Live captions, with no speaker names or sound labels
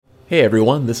Hey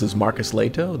everyone, this is Marcus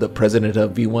Lehto, the president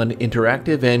of V1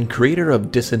 Interactive and creator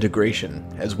of Disintegration,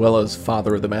 as well as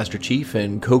father of the Master Chief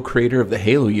and co-creator of the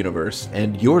Halo universe,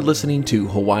 and you're listening to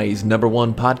Hawaii's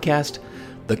 #1 podcast,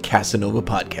 the Casanova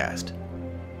Podcast.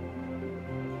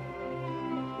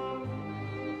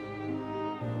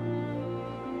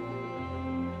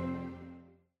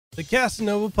 The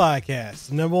Casanova Podcast,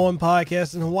 the #1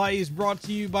 podcast in Hawaii, is brought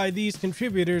to you by these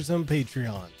contributors on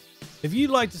Patreon. If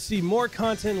you'd like to see more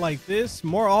content like this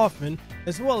more often,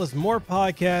 as well as more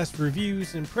podcast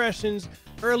reviews, impressions,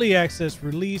 early access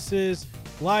releases,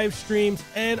 live streams,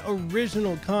 and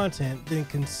original content, then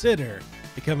consider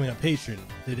becoming a patron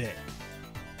today.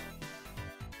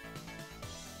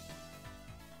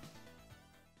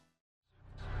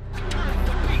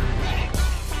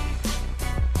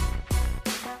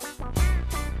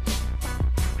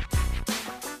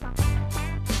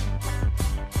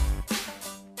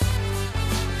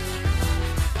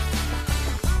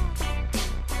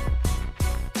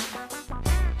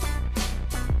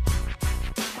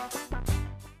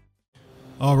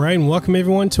 All right, and welcome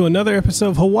everyone to another episode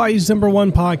of Hawaii's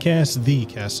 #1 podcast, the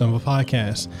Casanova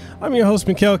Podcast. I'm your host,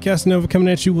 Mikhail Casanova, coming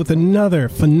at you with another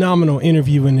phenomenal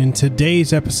interview. And in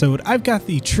today's episode, I've got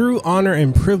the true honor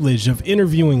and privilege of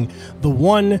interviewing the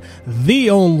one, the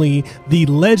only, the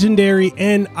legendary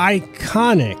and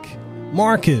iconic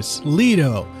Marcus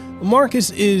Lehto. Marcus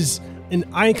is an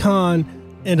icon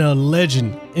and a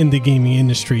legend in the gaming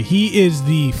industry. He is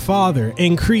the father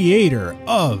and creator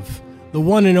of the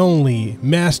one and only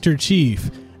Master Chief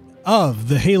of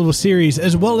the Halo series,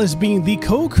 as well as being the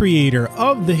co-creator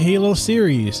of the Halo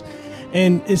series.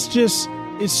 And it's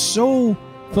so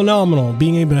phenomenal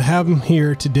being able to have him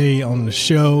here today on the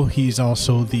show. He's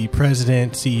also the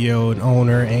president, CEO, and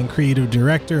owner and creative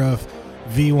director of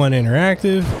V1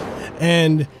 Interactive.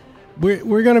 And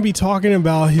we're going to be talking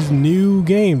about his new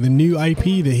game, the new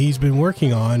IP that he's been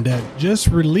working on that just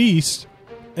released,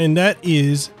 and that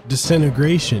is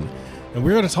Disintegration. And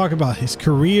we're going to talk about his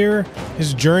career,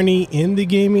 his journey in the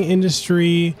gaming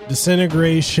industry,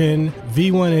 Disintegration,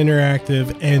 V1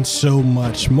 Interactive, and so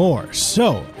much more.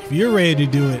 So, if you're ready to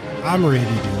do it, I'm ready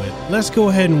to do it. Let's go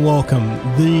ahead and welcome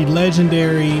the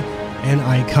legendary and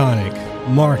iconic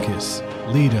Marcus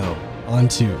Lehto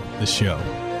onto the show.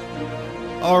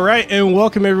 All right, and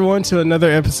welcome everyone to another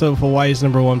episode of Hawaii's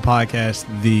 #1 podcast,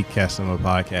 the Casanova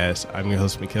Podcast. I'm your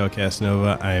host, Mikhail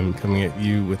Casanova. I am coming at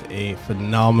you with a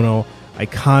phenomenal,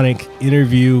 iconic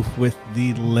interview with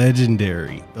the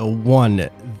legendary, the one,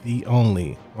 the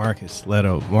only, Marcus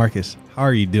Lehto. Marcus, how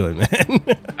are you doing, man?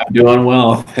 I'm doing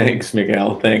well. Thanks,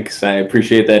 Miguel. Thanks. I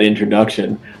appreciate that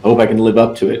introduction. I hope I can live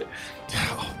up to it.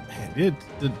 Oh, man,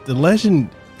 the legend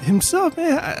himself,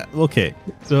 man. Okay,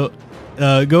 so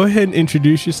go ahead and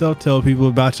introduce yourself. Tell people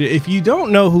about you. If you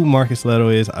don't know who Marcus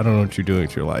Lehto is, I don't know what you're doing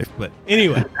with your life. But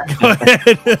anyway, go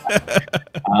ahead.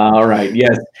 All right.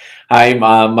 Yes. Hi,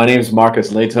 my name is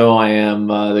Marcus Lehto. I am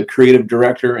the creative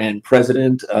director and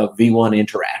president of V1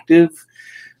 Interactive.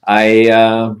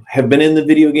 I have been in the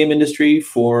video game industry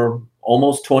for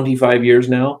almost 25 years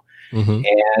now,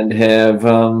 and have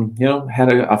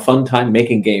had a fun time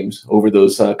making games over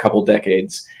those couple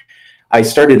decades. I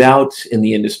started out in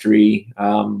the industry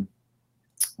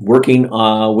working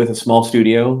with a small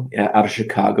studio out of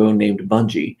Chicago named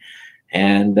Bungie.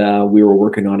 And we were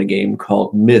working on a game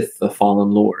called Myth: The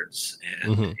Fallen Lords.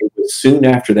 And it was soon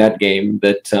after that game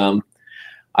that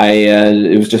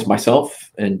it was just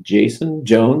myself and Jason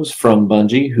Jones from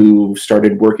Bungie who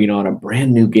started working on a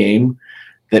brand new game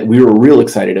that we were real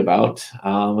excited about.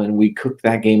 And we cooked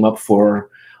that game up for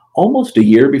almost a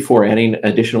year before adding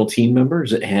additional team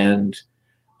members, and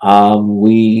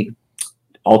we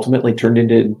ultimately turned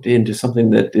into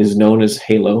something that is known as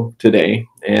Halo today,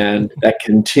 and that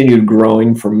continued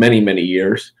growing for many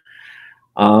years.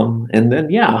 And then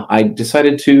I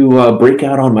decided to break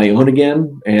out on my own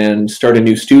again and start a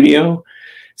new studio,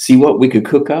 see what we could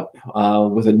cook up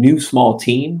with a new small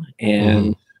team,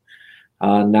 and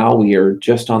now we are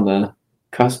just on the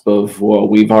cusp of, well,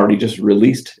 we've already just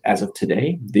released, as of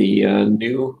today, the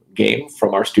new game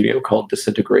from our studio called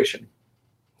Disintegration.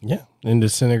 Yeah, and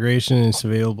Disintegration is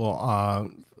available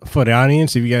for the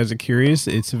audience. If you guys are curious,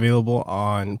 it's available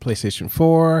on PlayStation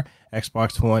 4,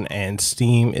 Xbox One, and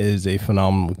Steam. It is a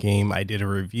phenomenal game. I did a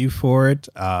review for it.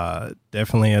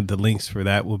 Definitely the links for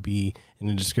that will be in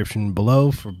the description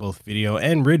below for both video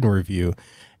and written review.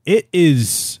 It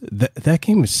is, that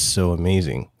game is so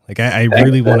amazing. Like, I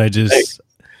really want to just,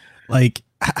 like,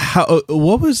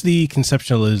 what was the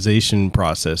conceptualization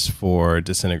process for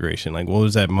Disintegration? Like, what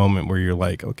was that moment where you're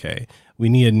like, okay,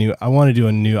 I want to do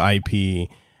a new IP,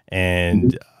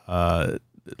 and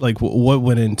like what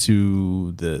went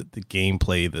into the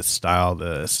gameplay, the style,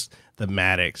 the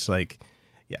thematics, like,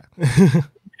 yeah.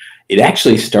 It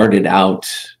actually started out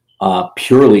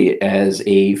purely as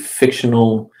a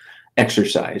fictional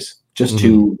exercise, just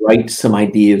to write some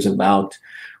ideas about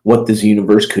what this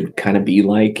universe could kind of be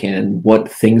like and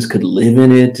what things could live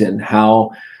in it and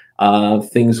how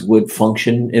things would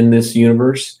function in this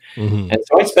universe. And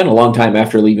so I spent a long time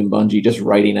after leaving Bungie just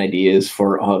writing ideas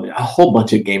for a whole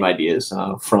bunch of game ideas,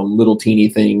 from little teeny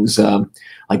things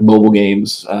like mobile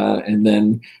games, and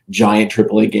then giant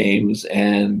AAA games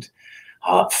and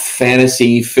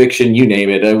fantasy fiction, you name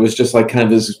it. It was just like kind of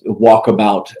this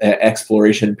walkabout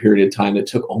exploration period of time that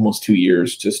took almost 2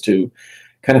 years just to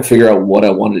kind of figure out what I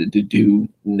wanted to do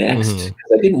next.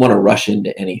 Because I didn't want to rush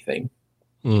into anything.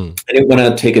 I didn't want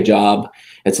to take a job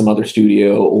at some other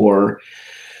studio or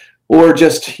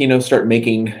just, start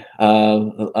making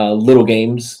little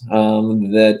games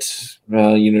that,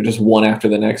 just one after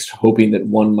the next, hoping that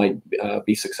one might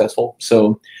be successful.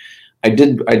 So I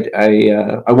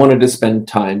wanted to spend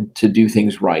time to do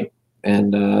things right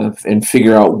and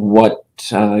figure out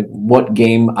what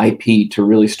game IP to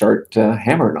really start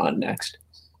hammering on next.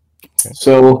 Okay.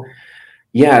 So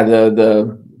yeah,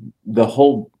 the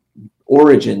whole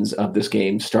origins of this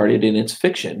game started in its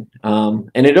fiction,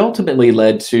 and it ultimately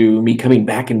led to me coming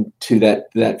back into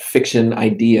that fiction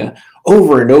idea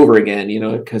over and over again,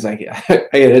 because I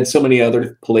had so many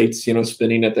other plates,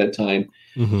 spinning at that time.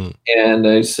 And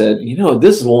I said,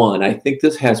 this one, I think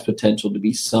this has potential to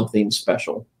be something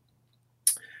special.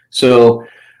 So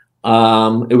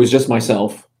it was just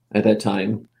myself at that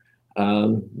time,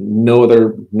 nobody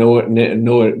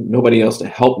else to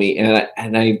help me,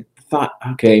 and I thought,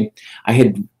 okay, I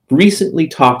had recently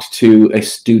talked to a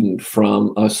student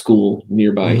from a school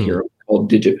nearby here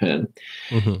called DigiPen.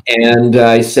 And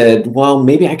I said, well,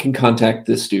 maybe I can contact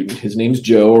this student. His name's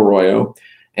Joe Arroyo,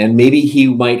 and maybe he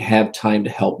might have time to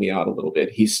help me out a little bit.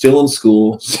 He's still in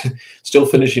school, still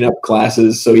finishing up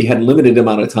classes, so he had limited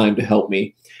amount of time to help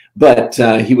me. But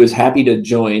he was happy to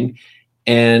join.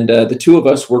 And the two of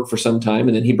us worked for some time,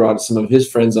 and then he brought some of his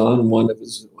friends on, one of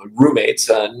his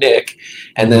roommates, Nick,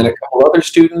 and then a couple other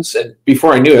students. And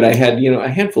before I knew it, I had a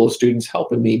handful of students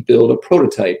helping me build a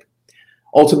prototype.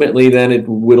 Ultimately, then it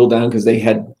whittled down because they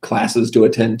had classes to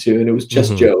attend to, and it was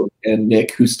just Joe and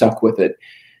Nick who stuck with it.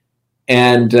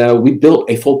 And we built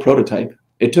a full prototype.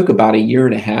 It took about 1.5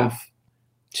 years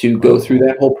to go through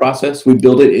that whole process. We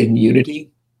built it in Unity,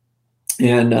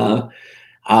 and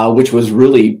which was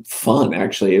really fun.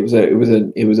 Actually, it's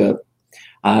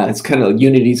kind of,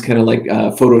 Unity's kind of like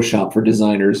Photoshop for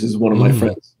designers, is one of my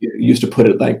friends used to put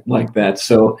it like that.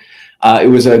 So it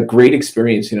was a great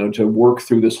experience, to work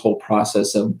through this whole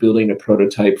process of building a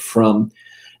prototype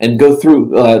and go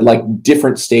through like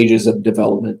different stages of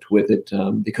development with it,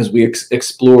 because we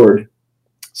explored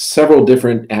several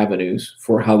different avenues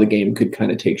for how the game could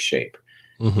kind of take shape.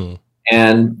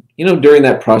 And during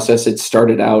that process, it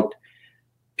started out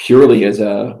purely as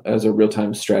a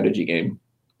real-time strategy game,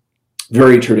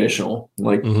 very traditional,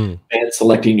 like and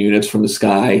selecting units from the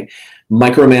sky,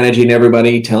 micromanaging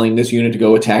everybody, telling this unit to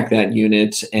go attack that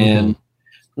unit, and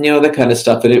that kind of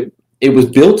stuff. And it was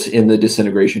built in the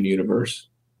Disintegration universe,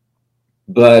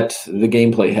 but the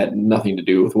gameplay had nothing to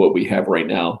do with what we have right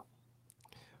now.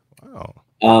 Wow.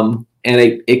 And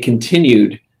it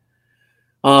continued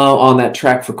on that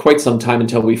track for quite some time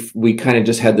until we kind of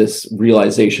just had this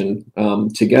realization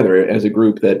together as a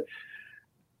group that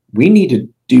we need to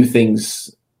do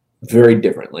things very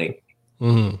differently.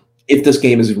 If this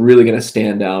game is really going to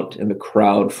stand out in the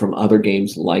crowd from other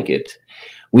games like it,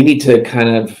 we need to kind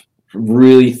of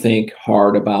really think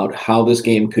hard about how this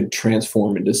game could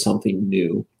transform into something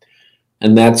new.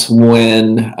 And that's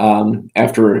when,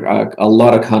 after a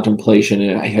lot of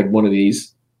contemplation, I had one of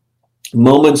these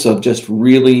moments of just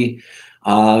really,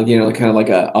 kind of like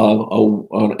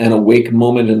an awake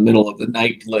moment in the middle of the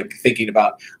night, like thinking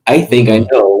about, I think I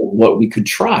know what we could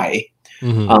try.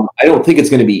 I don't think it's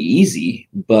going to be easy,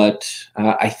 but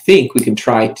I think we can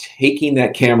try taking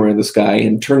that camera in the sky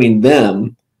and turning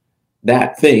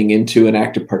that thing into an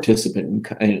active participant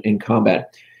in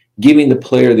combat, giving the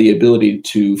player the ability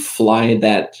to fly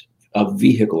that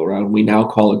vehicle around. We now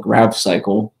call a grav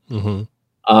cycle.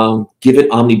 Give it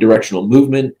omnidirectional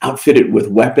movement, outfit it with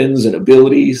weapons and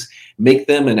abilities, make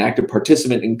them an active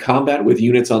participant in combat with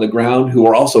units on the ground who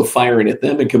are also firing at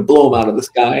them and can blow them out of the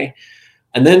sky,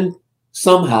 and then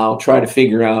somehow try to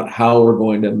figure out how we're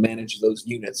going to manage those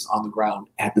units on the ground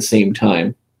at the same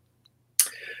time.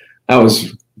 That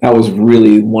was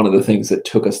really one of the things that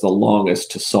took us the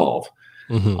longest to solve.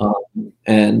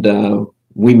 And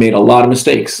we made a lot of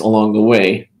mistakes along the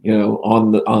way,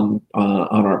 on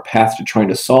our path to trying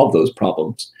to solve those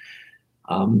problems.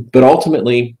 But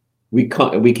ultimately, we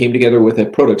came together with a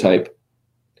prototype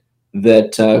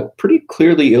that pretty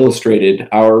clearly illustrated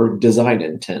our design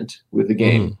intent with the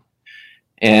game.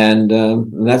 And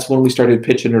that's when we started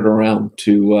pitching it around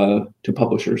to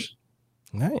publishers.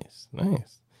 Nice.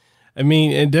 I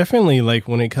mean, and definitely like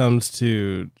when it comes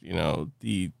to,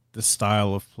 the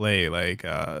style of play, like,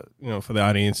 for the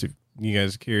audience, if you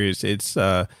guys are curious, it's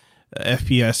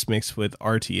FPS mixed with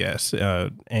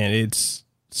RTS. And it's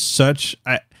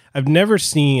I've never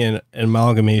seen an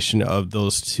amalgamation of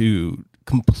those two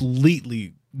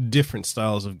completely different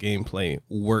styles of gameplay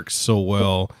work so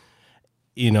well,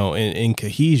 in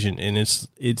cohesion. And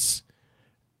it's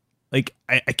like,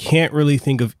 I can't really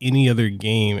think of any other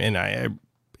game, and I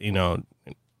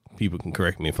people can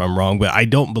correct me if I'm wrong, but I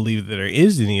don't believe that there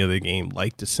is any other game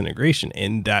like Disintegration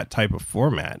in that type of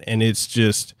format. And it's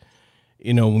just,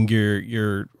 when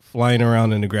you're flying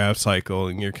around in a grav cycle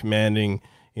and you're commanding,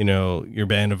 your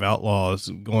band of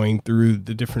outlaws, going through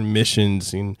the different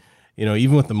missions, and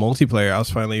even with the multiplayer, I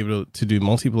was finally able to do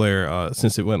multiplayer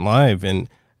since it went live, and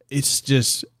it's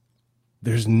just,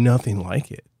 there's nothing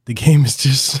like it. The game is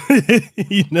just,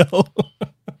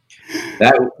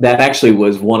 That actually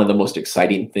was one of the most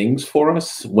exciting things for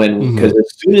us because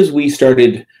as soon as we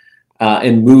started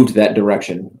and moved that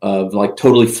direction of like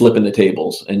totally flipping the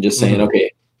tables and just saying,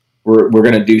 okay, we're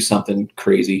going to do something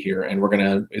crazy here, and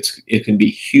it can be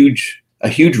a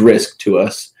huge risk to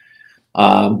us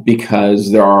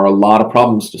because there are a lot of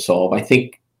problems to solve. I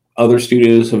think other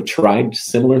studios have tried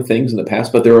similar things in the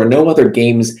past, but there are no other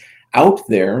games out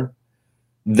there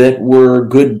that were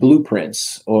good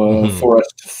blueprints for us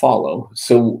to follow.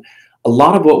 So a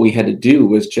lot of what we had to do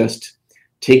was just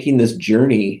taking this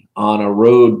journey on a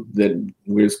road that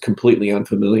was completely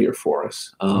unfamiliar for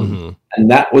us. And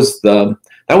that was the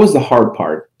hard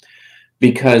part,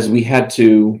 because we had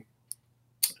to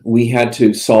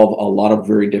solve a lot of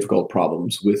very difficult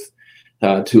problems with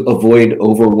to avoid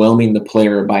overwhelming the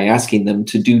player by asking them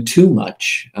to do too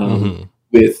much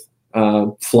with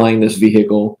flying this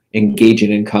vehicle,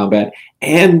 engaging in combat,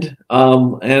 and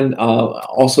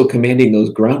also commanding those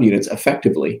ground units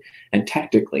effectively and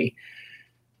tactically.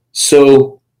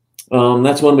 So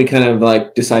that's when we kind of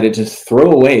like decided to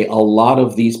throw away a lot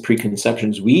of these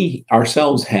preconceptions we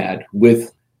ourselves had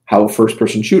with how a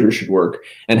first-person shooter should work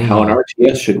and how an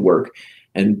RTS should work,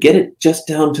 and get it just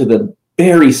down to the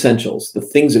bare essentials, the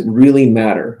things that really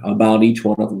matter about each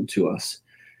one of them to us.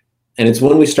 And it's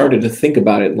when we started to think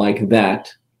about it like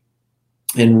that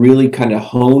and really kind of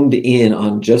honed in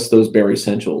on just those bare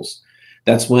essentials,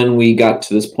 that's when we got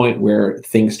to this point where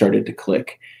things started to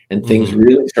click and things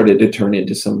really started to turn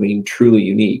into something truly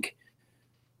unique.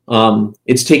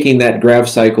 It's taking that grav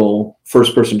cycle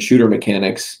first-person shooter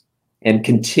mechanics and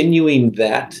continuing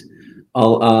that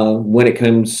when it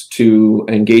comes to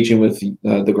engaging with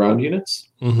the ground units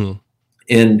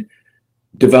and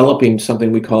developing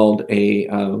something we called a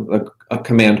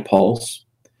command pulse.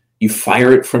 You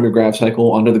fire it from your grav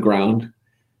cycle onto the ground,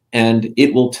 and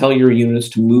it will tell your units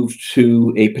to move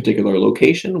to a particular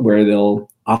location where they'll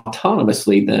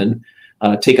autonomously then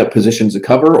take up positions of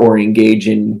cover or engage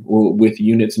with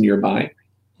units nearby.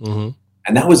 And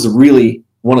that was really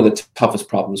one of the toughest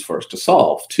problems for us to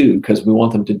solve too, because we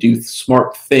want them to do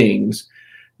smart things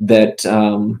that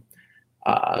are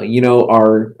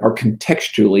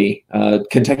contextually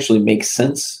make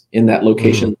sense in that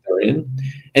location that they're in,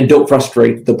 and don't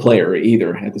frustrate the player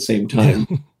either at the same time.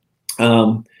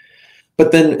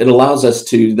 But then it allows us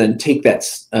to then take that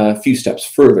few steps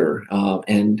further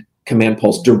and command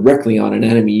pulse directly on an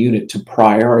enemy unit to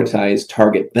prioritize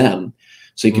target them,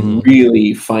 so you can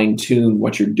really fine tune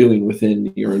what you're doing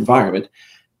within your environment,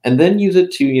 and then use it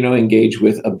to engage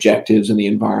with objectives in the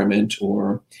environment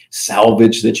or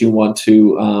salvage that you want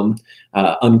to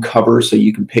uncover, so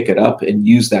you can pick it up and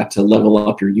use that to level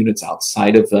up your units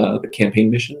outside of the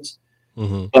campaign missions.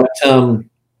 But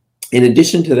in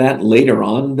addition to that, later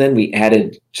on, then we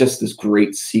added just this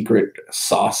great secret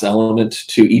sauce element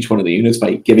to each one of the units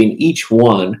by giving each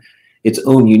one its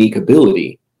own unique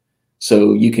ability.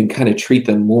 So you can kind of treat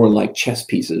them more like chess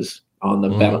pieces on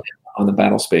the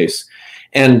battle space.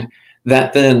 And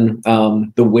that then,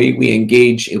 the way we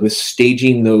engage with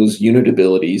staging those unit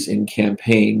abilities in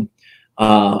campaign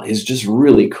is just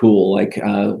really cool. Like,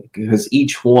 because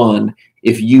each one,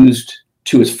 if used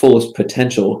to its fullest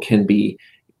potential, can be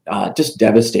just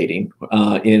devastating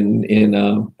in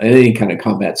any kind of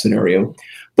combat scenario,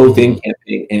 both in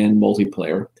campaign and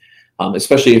multiplayer.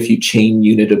 Especially if you chain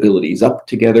unit abilities up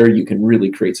together, you can really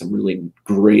create some really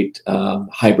great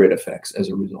hybrid effects as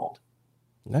a result.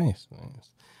 Nice.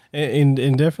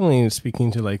 And definitely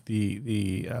speaking to like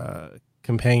the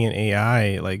companion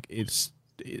AI, like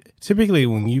typically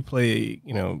when you play,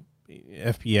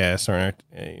 FPS or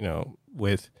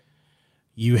with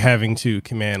you having to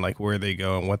command like where they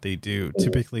go and what they do,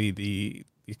 typically the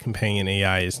companion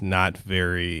AI is not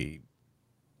very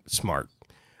smart.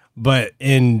 But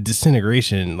in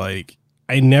Disintegration, like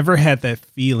I never had that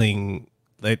feeling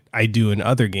that I do in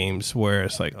other games where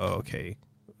it's like, oh, okay,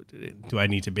 do I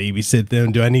need to babysit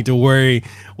them? Do I need to worry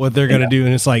what they're gonna do?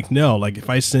 And it's like, no, like if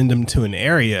I send them to an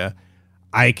area,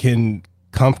 I can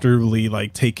comfortably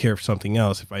like take care of something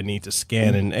else. If I need to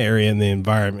scan an area in the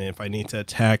environment, if I need to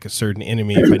attack a certain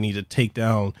enemy, if I need to take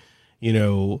down,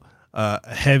 a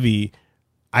heavy,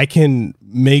 I can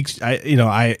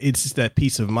it's just that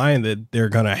peace of mind that they're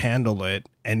gonna handle it,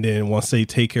 and then once they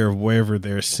take care of wherever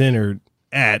they're centered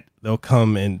at, they'll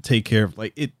come and take care of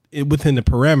like it within the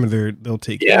parameter. They'll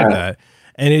take care of that,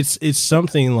 and it's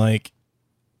something like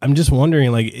I'm just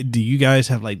wondering, like, do you guys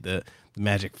have like the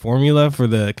magic formula for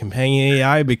the companion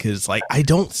AI? Because like I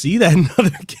don't see that in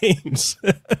other games.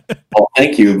 Well,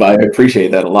 thank you. I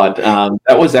appreciate that a lot.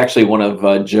 That was actually one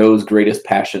of Joe's greatest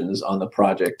passions on the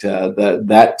project.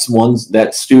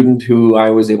 That student who I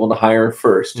was able to hire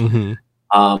first,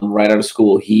 right out of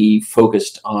school. He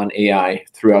focused on AI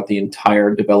throughout the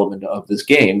entire development of this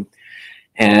game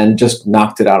and just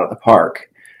knocked it out of the park.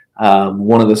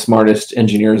 One of the smartest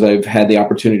engineers I've had the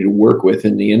opportunity to work with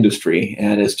in the industry,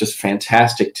 and it's just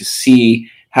fantastic to see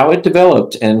how it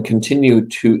developed and continued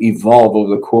to evolve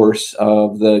over the course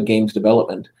of the game's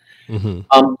development.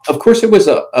 Of course, it was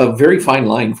a very fine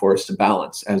line for us to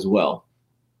balance as well,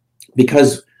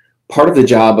 because part of the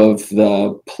job of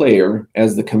the player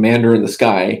as the commander in the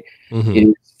sky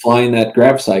is flying that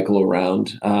grav cycle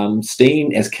around,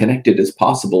 staying as connected as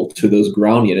possible to those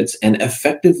ground units and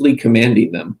effectively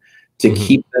commanding them to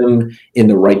keep them in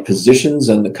the right positions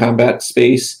in the combat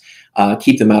space,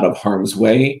 keep them out of harm's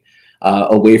way,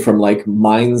 away from like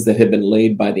mines that have been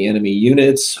laid by the enemy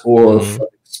units, or from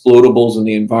explodables in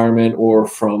the environment, or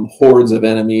from hordes of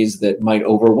enemies that might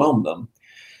overwhelm them.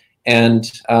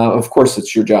 And of course,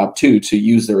 it's your job too to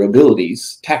use their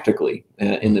abilities tactically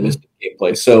in the Mystic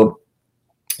gameplay. So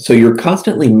you're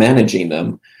constantly managing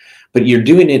them, but you're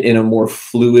doing it in a more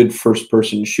fluid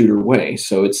first-person shooter way.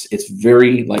 So it's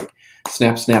very like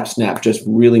snap, snap, snap, just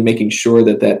really making sure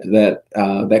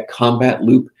that combat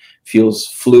loop feels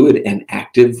fluid and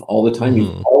active all the time.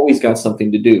 You've always got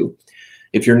something to do.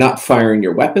 If you're not firing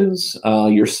your weapons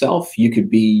yourself, you could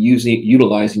be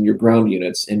utilizing your ground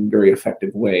units in very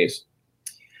effective ways.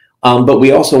 But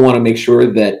we also want to make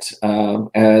sure that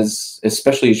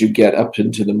especially as you get up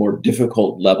into the more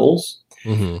difficult levels,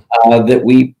 that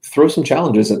we throw some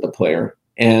challenges at the player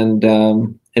and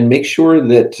make sure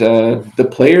that the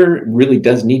player really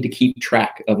does need to keep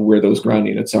track of where those ground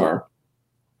units are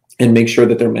and make sure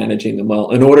that they're managing them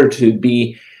well in order to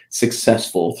be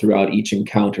successful throughout each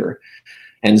encounter.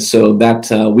 And so that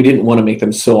we didn't want to make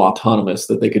them so autonomous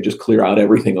that they could just clear out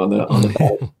everything on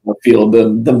the field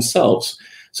themselves.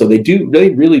 So they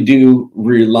really do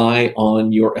rely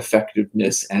on your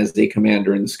effectiveness as a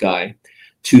commander in the sky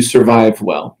to survive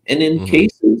well. And in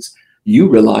cases, you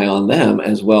rely on them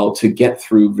as well to get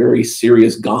through very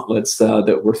serious gauntlets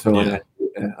that we're throwing at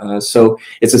you. So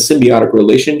it's a symbiotic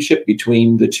relationship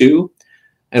between the two.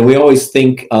 And we always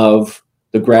think of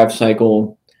the grav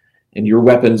cycle and your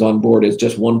weapons on board as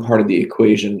just one part of the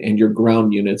equation, and your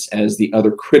ground units as the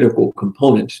other critical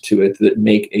component to it that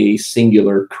make a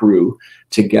singular crew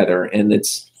together. And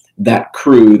it's that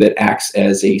crew that acts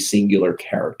as a singular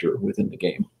character within the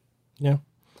game. Yeah.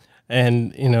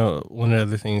 And, one of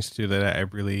the things too that I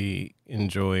really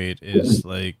enjoyed is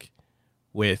like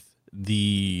with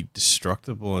the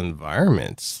destructible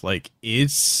environments, like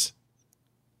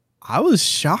I was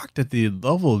shocked at the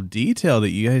level of detail that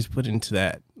you guys put into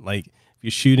that. Like if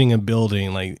you're shooting a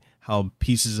building, like how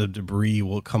pieces of debris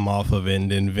will come off of it,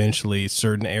 and then eventually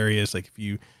certain areas, like if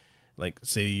you like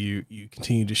say you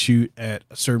continue to shoot at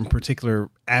a certain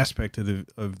particular aspect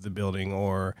of the building,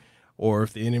 or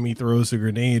if the enemy throws a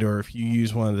grenade, or if you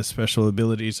use one of the special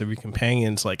abilities of your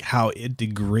companions, like how it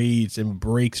degrades and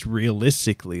breaks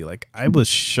realistically. Like I was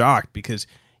shocked because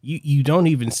you don't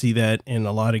even see that in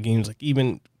a lot of games, like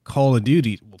even Call of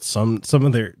Duty. Well, some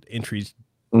of their entries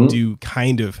do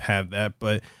kind of have that,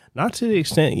 but not to the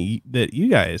extent that you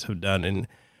guys have done. And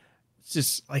it's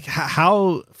just like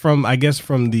how from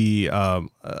the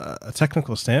a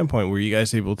technical standpoint, were you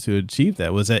guys able to achieve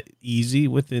that? Was that easy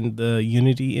within the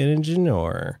Unity engine,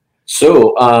 or?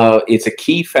 So it's a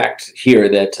key fact here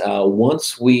that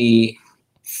once we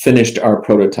finished our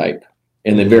prototype,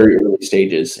 in the very early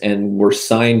stages, and we're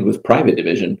signed with Private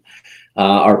Division,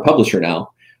 our publisher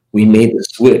now. We made the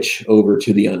switch over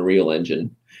to the Unreal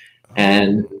Engine.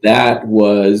 And that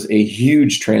was a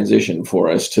huge transition for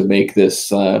us to make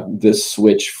this this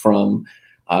switch from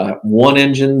one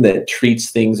engine that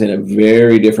treats things in a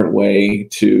very different way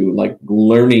to like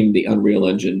learning the Unreal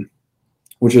Engine,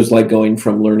 which was like going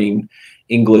from learning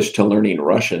English to learning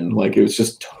Russian. Like it was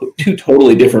just two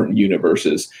totally different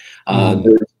universes.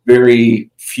 There's very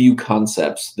few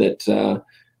concepts that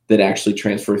that actually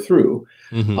transfer through.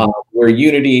 Where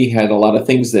Unity had a lot of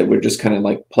things that were just kind of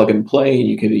like plug and play, and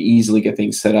you could easily get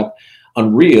things set up.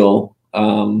 Unreal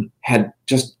had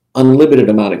just unlimited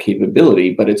amount of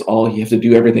capability, but it's all, you have to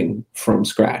do everything from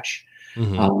scratch.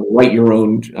 Write your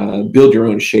own, build your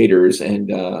own shaders,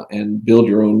 and build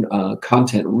your own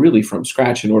content really from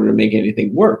scratch in order to make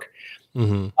anything work.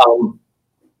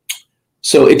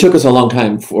 So it took us a long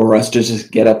time for us to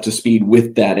just get up to speed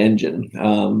with that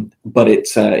engine, but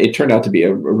it turned out to be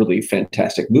a really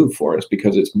fantastic move for us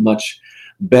because it's much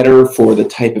better for the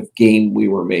type of game we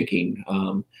were making,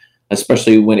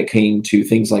 especially when it came to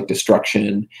things like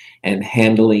destruction and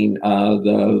handling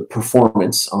the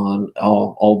performance on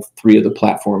all three of the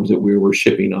platforms that we were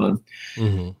shipping on.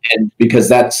 And because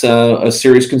that's a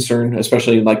serious concern,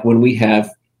 especially like when we have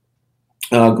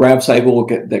Grav Cycle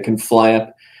that can fly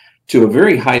up to a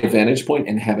very high vantage point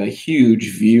and have a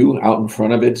huge view out in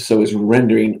front of it, so it's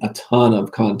rendering a ton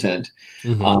of content.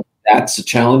 That's a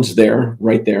challenge there,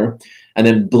 right there. And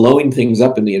then blowing things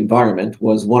up in the environment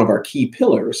was one of our key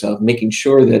pillars of making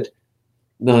sure that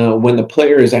when the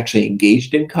player is actually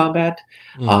engaged in combat,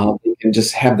 they can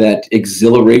just have that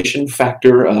exhilaration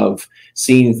factor of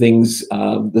seeing things,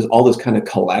 all this kind of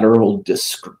collateral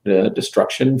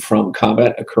destruction from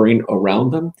combat occurring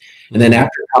around them. And then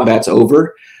after combat's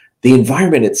over, the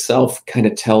environment itself kind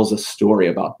of tells a story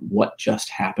about what just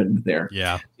happened there.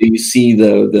 Yeah. You see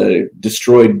the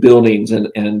destroyed buildings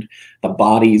and the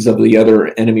bodies of the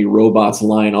other enemy robots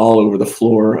lying all over the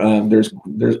floor. There's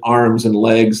arms and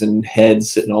legs and heads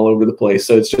sitting all over the place.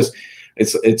 So it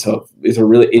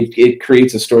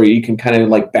creates a story. You can kind of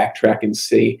like backtrack and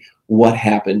see what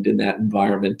happened in that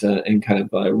environment and kind of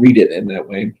read it in that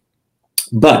way.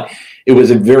 But it was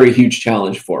a very huge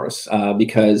challenge for us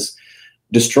because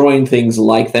destroying things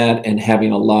like that and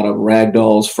having a lot of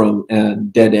ragdolls from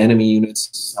dead enemy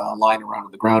units lying around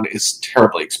on the ground is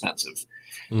terribly expensive.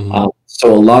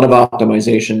 So a lot of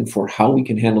optimization for how we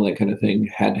can handle that kind of thing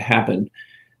had to happen,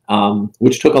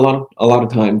 which took a lot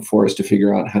of time for us to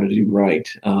figure out how to do right.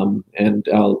 And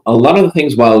a lot of the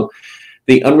things, while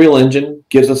the Unreal Engine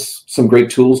gives us some great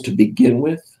tools to begin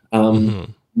with,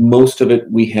 most of it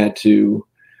we had to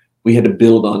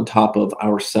build on top of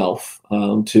ourselves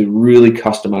to really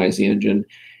customize the engine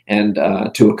and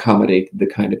to accommodate the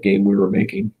kind of game we were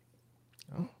making.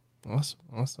 Oh,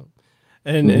 awesome.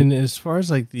 And as far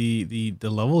as like the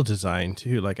level design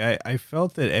too, like I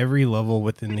felt that every level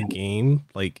within the game,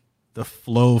 like the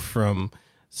flow from,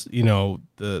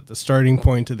 the starting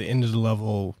point to the end of the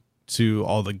level to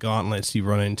all the gauntlets you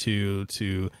run into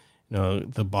to,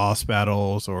 the boss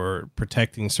battles or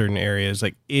protecting certain areas,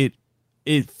 like it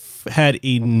had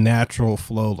a natural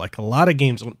flow. Like a lot of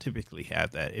games don't typically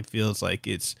have that. It feels like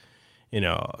it's,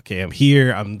 okay, I'm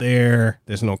here, I'm there.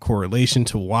 There's no correlation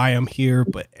to why I'm here,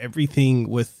 but everything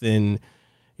within,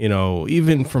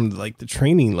 even from like the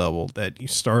training level that you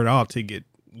start out to get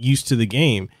used to the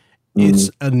game, it's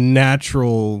a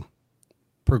natural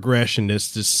progression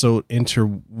that's just so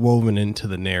interwoven into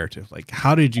the narrative. Like,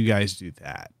 how did you guys do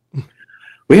that?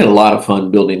 We had a lot of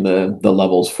fun building the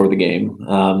levels for the game,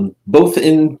 both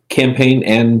in campaign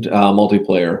and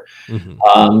multiplayer,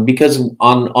 because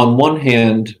on one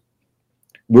hand,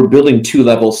 we're building two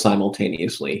levels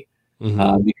simultaneously,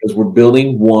 because we're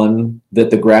building one that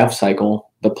the Grav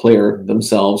Cycle, the player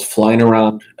themselves, flying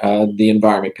around the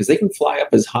environment, because they can fly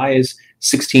up as high as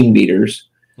 16 meters,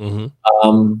 and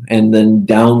then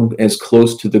down as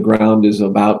close to the ground as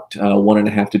about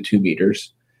 1.5 to 2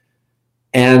 meters.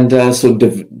 And so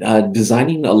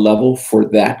designing a level for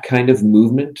that kind of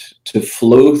movement to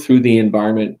flow through the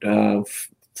environment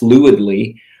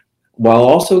fluidly, while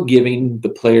also giving the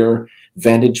player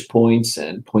vantage points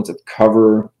and points of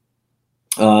cover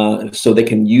so they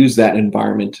can use that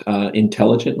environment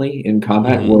intelligently in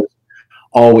combat was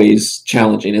always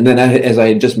challenging. And then, as I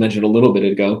had just mentioned a little bit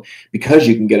ago, because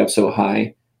you can get up so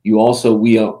high, you also,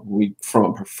 we from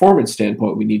a performance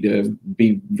standpoint, we need to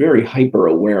be very hyper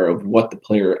aware of what the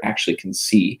player actually can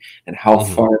see and how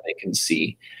far they can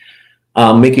see,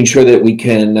 making sure that we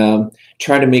can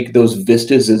try to make those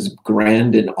vistas as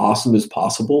grand and awesome as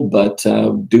possible, but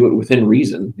do it within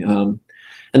reason.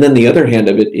 And then the other hand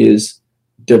of it is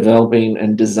developing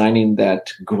and designing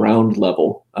that ground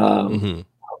level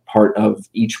part of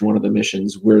each one of the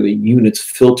missions, where the units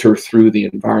filter through the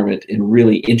environment in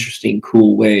really interesting,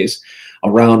 cool ways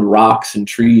around rocks and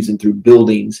trees and through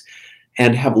buildings,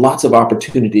 and have lots of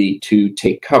opportunity to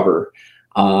take cover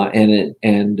and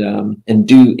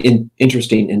do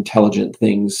interesting, intelligent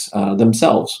things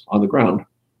themselves on the ground.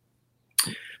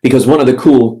 Because one of the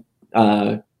cool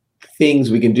things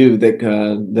we can do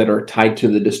that are tied to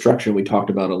the destruction we talked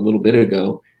about a little bit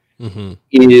ago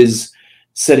is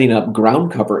setting up ground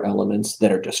cover elements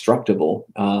that are destructible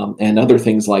and other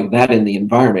things like that in the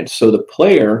environment, so the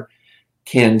player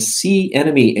can see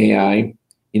enemy AI,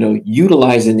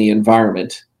 utilizing the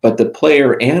environment, but the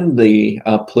player and the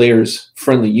player's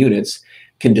friendly units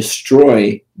can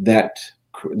destroy that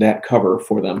cover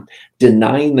for them,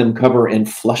 denying them cover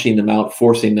and flushing them out,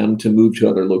 forcing them to move to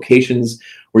other locations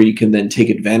where you can then take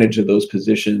advantage of those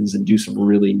positions and do some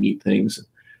really neat things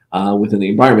within the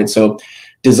environment. So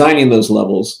designing those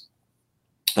levels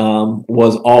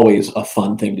was always a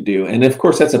fun thing to do. And of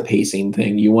course, that's a pacing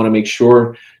thing. You want to make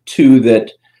sure too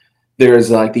that there's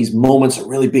like these moments of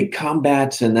really big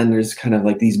combat, and then there's kind of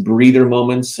like these breather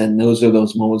moments, and those are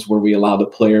those moments where we allow the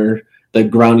player, the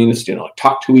ground units, to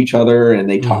talk to each other, and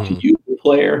they talk to you, the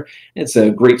player. It's a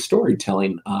great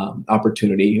storytelling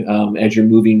opportunity as you're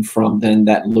moving from then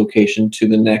that location to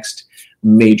the next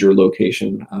major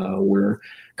location where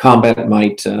combat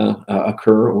might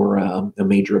occur or a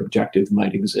major objective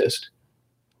might exist.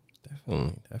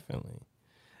 Definitely.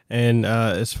 And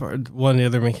as far one of the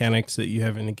other mechanics that you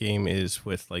have in the game is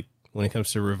with, like, when it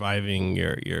comes to reviving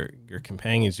your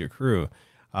companions, your crew,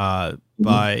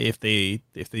 by if they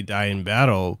die in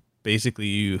battle, basically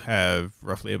you have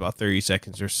roughly about 30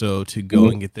 seconds or so to go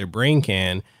and get their brain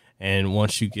can. And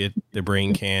once you get the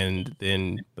brain can,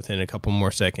 then within a couple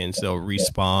more seconds, they'll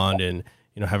respawn and,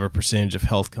 have a percentage of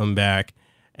health come back.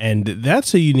 And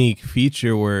that's a unique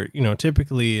feature where,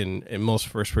 typically in most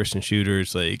first person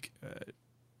shooters, like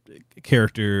a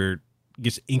character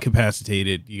gets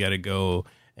incapacitated, you got to go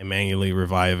and manually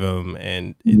revive them.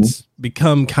 And it's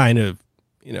become kind of,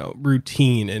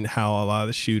 routine in how a lot of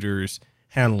the shooters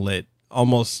handle it,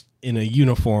 almost in a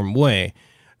uniform way.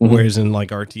 Whereas in like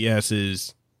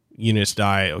RTSs, units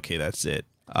die, okay, that's it.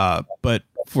 But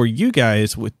for you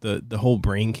guys with the whole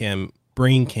brain can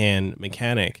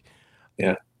mechanic,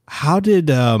 how did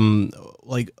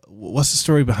what's the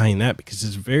story behind that? Because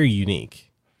it's very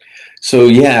unique. So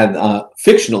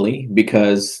fictionally,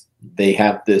 because they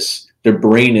have their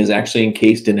brain is actually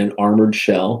encased in an armored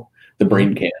shell, the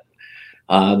brain can.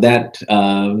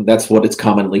 That's what it's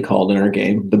commonly called in our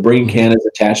game. The brain can is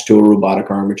attached to a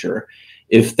robotic armature.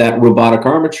 If that robotic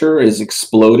armature is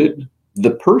exploded,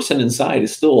 the person inside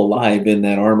is still alive in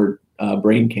that armored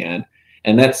brain can,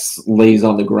 and that's lays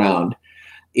on the ground.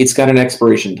 It's got an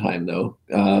expiration time though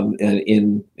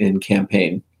in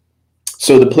campaign.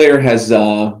 So the player has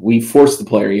we force the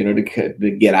player,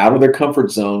 to get out of their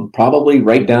comfort zone, probably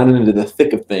right down into the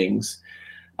thick of things,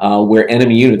 where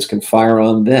enemy units can fire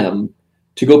on them,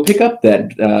 to go pick up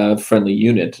that friendly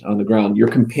unit on the ground. Your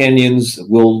companions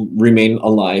will remain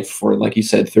alive for, like you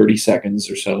said, 30 seconds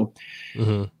or so.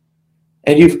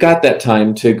 And you've got that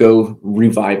time to go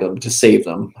revive them, to save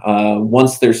them.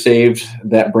 Once they're saved,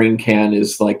 that brain can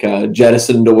is like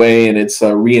jettisoned away, and it's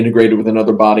reintegrated with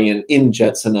another body and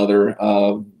injects another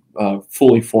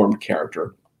fully formed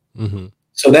character.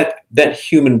 So that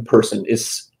human person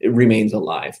remains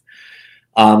alive.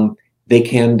 They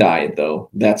can die, though.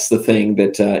 That's the thing,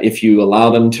 that if you allow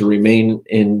them to remain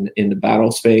in the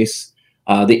battle space,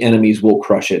 the enemies will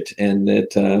crush it, and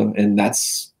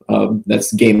that's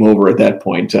game over at that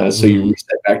point. So you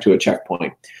reset back to a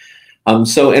checkpoint.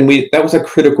 That was a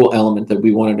critical element that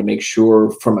we wanted to make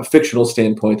sure, from a fictional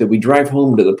standpoint, that we drive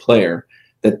home to the player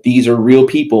that these are real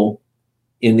people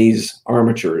in these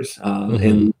armatures,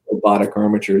 in robotic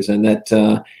armatures, and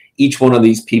that each one of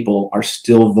these people are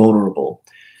still vulnerable.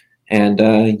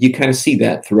 And you kind of see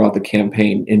that throughout the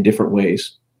campaign in different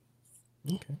ways.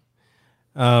 Okay.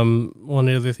 One of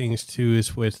the other things too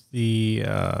is with the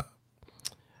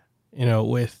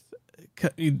with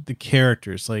the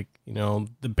characters, like,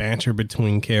 the banter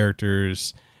between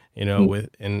characters, with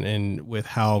and with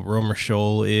how Romer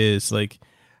Scholl is, like,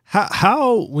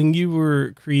 how when you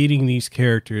were creating these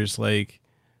characters, like,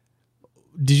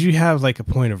 did you have like a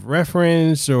point of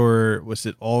reference, or was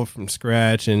it all from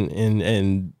scratch?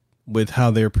 And with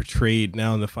how they're portrayed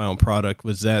now in the final product,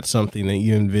 was that something that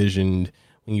you envisioned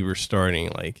when you were starting?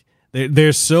 Like,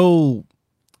 they're so,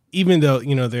 even though,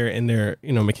 they're in their,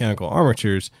 mechanical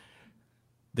armatures,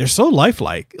 they're so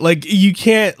lifelike. Like, you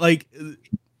can't, like,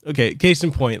 okay, case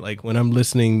in point, like when I'm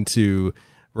listening to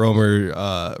Romer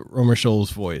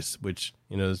Scholl's voice, which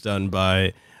is done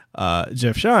by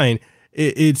Jeff Shine,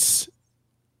 it's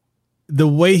the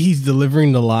way he's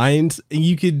delivering the lines.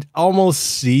 You could almost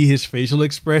see his facial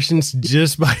expressions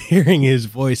just by hearing his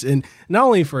voice, and not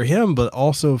only for him, but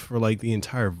also for like the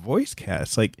entire voice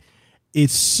cast. Like,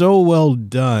 it's so well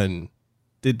done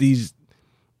that these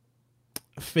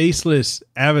faceless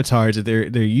avatars that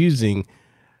they're using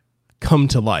come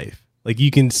to life. Like,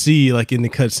 you can see like in the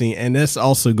cutscene, and that's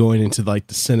also going into like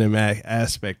the cinematic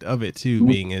aspect of it too,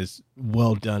 being as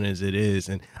well done as it is.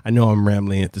 And I know I'm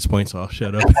rambling at this point, so I'll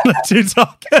shut up and let you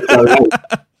talk.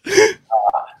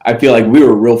 I feel like we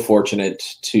were real fortunate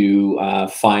to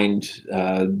find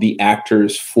the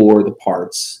actors for the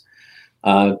parts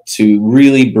to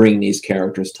really bring these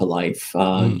characters to life.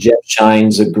 Jeff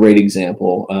Shine's a great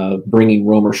example of bringing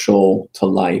Romer Scholl to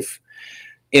life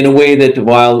in a way that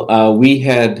while we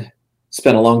had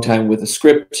spent a long time with the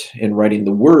script and writing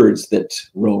the words that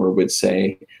Romer would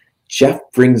say, Jeff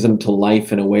brings them to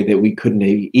life in a way that we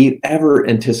couldn't ever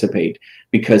anticipate,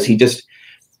 because he just,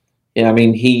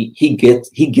 he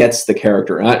gets the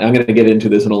character. I'm going to get into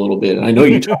this in a little bit. And I know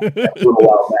you talked about it a little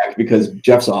while back, because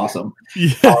Jeff's awesome.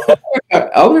 Yeah.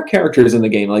 Other characters in the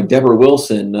game, like Deborah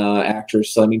Wilson,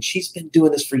 actress. So, she's been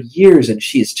doing this for years, and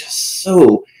she's just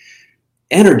so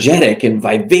energetic and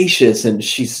vivacious, and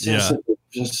she's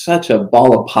just such a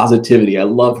ball of positivity. I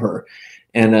love her.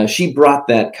 And she brought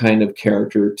that kind of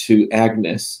character to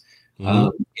Agnes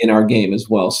in our game as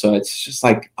well. So it's just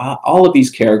like all of these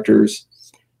characters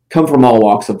come from all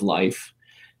walks of life.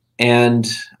 And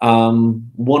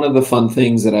one of the fun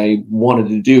things that I wanted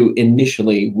to do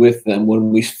initially with them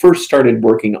when we first started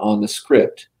working on the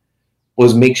script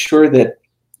was make sure that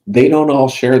they don't all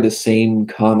share the same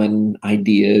common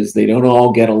ideas. They don't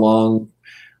all get along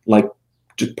like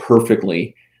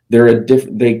perfectly.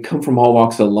 They come from all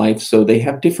walks of life, so they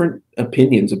have different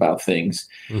opinions about things.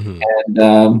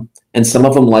 And some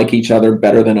of them like each other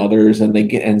better than others,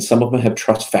 and some of them have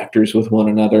trust factors with one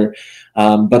another.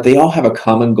 But they all have a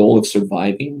common goal of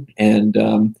surviving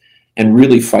and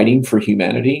really fighting for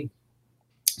humanity.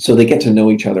 So they get to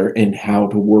know each other and how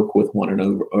to work with one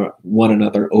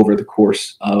another over the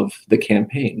course of the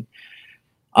campaign.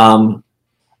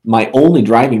 My only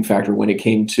driving factor when it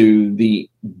came to the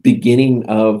beginning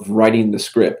of writing the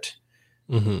script,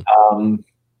 in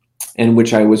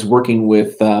which I was working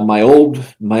with my old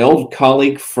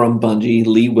colleague from Bungie,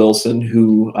 Lee Wilson,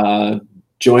 who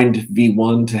joined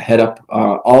V1 to head up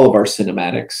all of our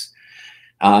cinematics.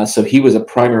 So he was a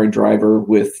primary driver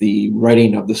with the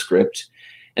writing of the script,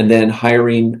 and then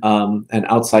hiring an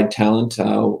outside talent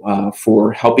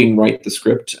for helping write the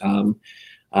script.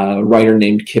 A writer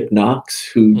named Kip Knox,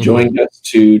 who joined us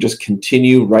to just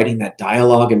continue writing that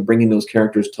dialogue and bringing those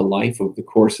characters to life over the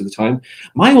course of the time.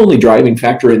 My only driving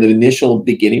factor in the initial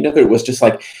beginning of it was just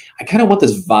like, I kind of want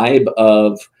this vibe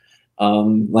of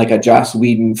like a Joss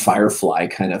Whedon Firefly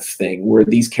kind of thing, where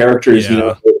these characters,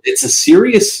 it's a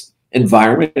serious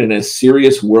environment and a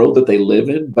serious world that they live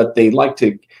in, but they like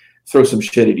to throw some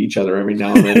shit at each other every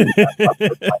now and then,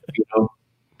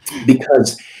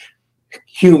 because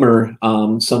humor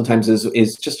sometimes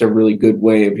is just a really good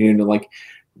way of like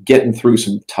getting through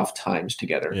some tough times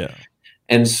together. Yeah.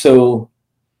 And so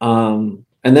and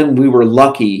then we were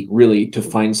lucky really to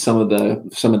find some of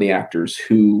the actors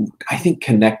who I think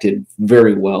connected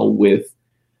very well with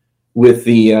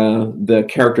the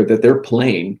character that they're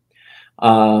playing.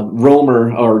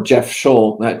 Romer, or Jeff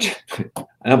Scholl,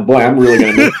 boy, I'm really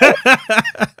gonna make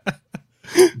that.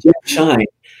 Jeff Shine.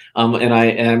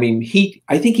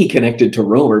 I think he connected to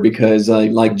Romer because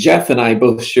like Jeff and I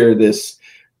both share this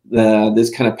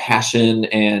kind of passion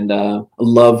and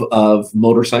love of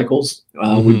motorcycles.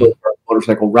 We both are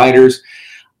motorcycle riders.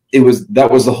 That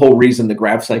was the whole reason the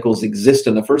Grav Cycles exist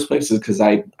in the first place, is because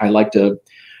I like to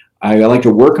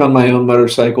work on my own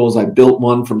motorcycles. I built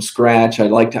one from scratch. I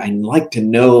like to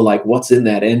know like what's in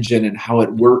that engine and how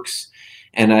it works.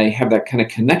 And I have that kind of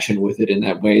connection with it in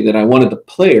that way, that I wanted the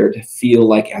player to feel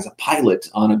like, as a pilot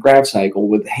on a Grav Cycle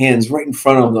with hands right in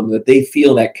front of them, that they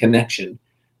feel that connection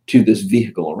to this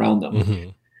vehicle around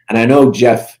them. And I know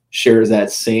Jeff shares that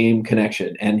same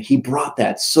connection, and he brought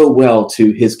that so well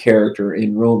to his character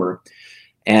in Romer.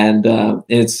 And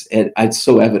it's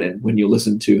so evident when you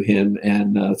listen to him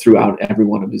and throughout every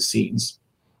one of his scenes.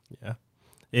 Yeah,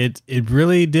 it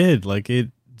really did. Like,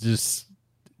 it just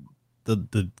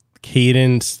the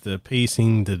cadence, the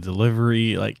pacing, the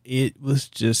delivery, like it was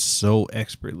just so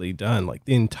expertly done. Like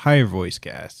the entire voice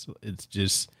cast, it's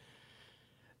just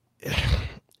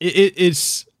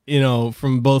it's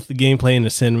from both the gameplay and the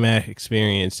cinematic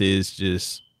experience is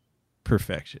just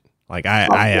perfection. Like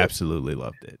I absolutely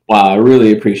loved it. Wow, I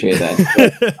really appreciate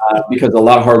that because a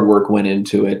lot of hard work went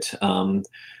into it.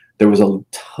 There was a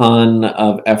ton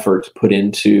of effort put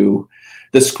into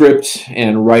the script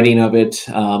and writing of it.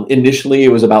 Initially, it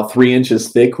was about 3 inches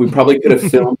thick. We probably could have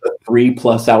filmed a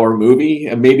 3+ hour movie,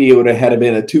 and maybe it would have had to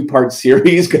been a 2-part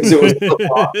series because it was so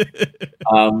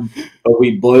long. But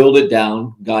we boiled it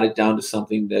down, got it down to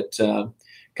something that,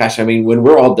 gosh, I mean, when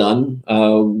we're all done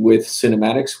with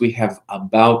cinematics, we have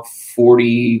about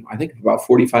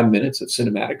 45 minutes of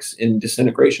cinematics in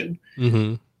Disintegration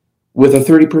with a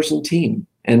 30-person team.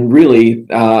 And really,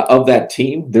 of that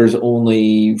team, there's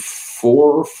only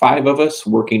 4 or 5 of us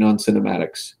working on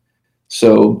cinematics.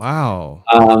 So, wow,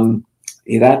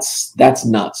 that's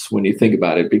nuts when you think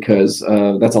about it, because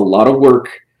that's a lot of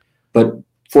work. But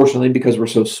fortunately, because we're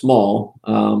so small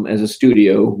as a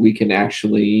studio, we can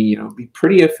actually, be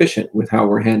pretty efficient with how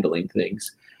we're handling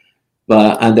things.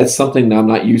 But that's something that I'm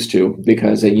not used to,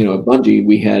 because at Bungie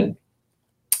we had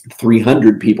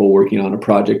 300 people working on a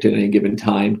project at any given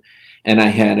time. And I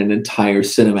had an entire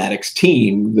cinematics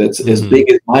team that's as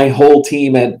big as my whole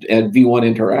team at V1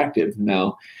 Interactive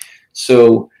now.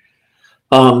 So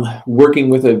working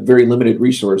with a very limited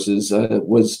resources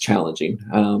was challenging,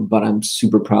 but I'm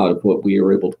super proud of what we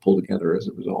were able to pull together as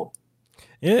a result.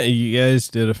 Yeah, you guys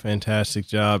did a fantastic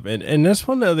job. And that's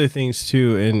one of the other things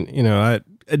too. And,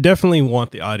 I definitely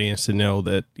want the audience to know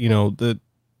that, that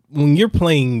when you're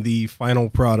playing the final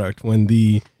product, when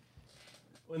the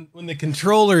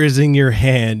controller is in your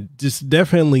hand, just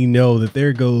definitely know that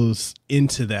there goes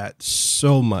into that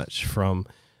so much, from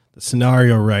the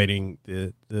scenario writing,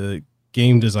 the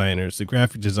game designers, the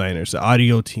graphic designers, the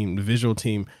audio team, the visual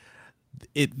team.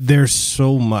 There's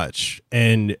so much.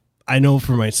 And I know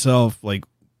for myself, like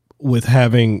with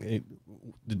having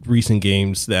the recent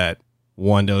games that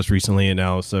was recently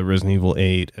announced, Resident Evil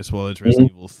 8, as well as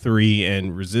Resident Evil 3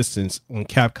 and Resistance, when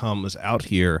Capcom was out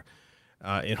here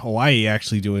in Hawaii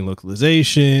actually doing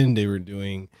localization, they were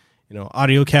doing,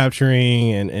 audio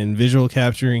capturing and visual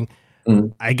capturing.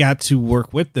 I got to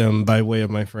work with them by way of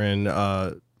my friend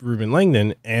Ruben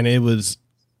Langdon, and it was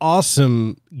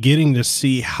awesome getting to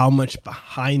see how much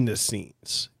behind the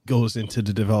scenes goes into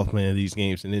the development of these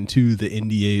games and into the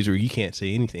NDAs where you can't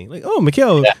say anything. Like, oh,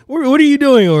 Mikhail, what are you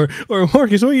doing? Or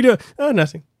Marcus, what are you doing? Oh,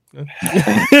 nothing. But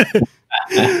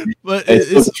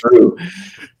it's so true.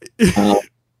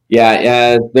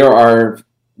 Yeah, there are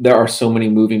so many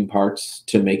moving parts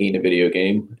to making a video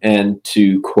game, and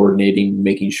to coordinating,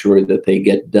 making sure that they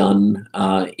get done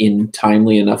in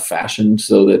timely enough fashion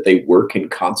so that they work in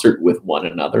concert with one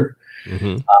another.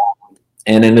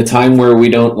 And in a time where we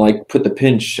don't put the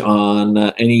pinch on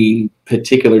any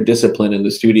particular discipline in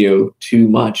the studio too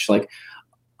much, like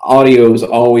audio is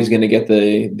always going to get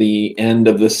the end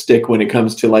of the stick when it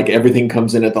comes to everything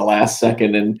comes in at the last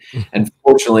second. And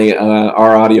fortunately,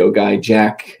 our audio guy,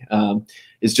 Jack,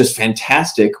 is just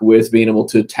fantastic with being able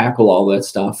to tackle all that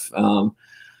stuff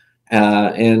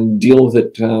and deal with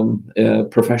it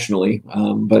professionally.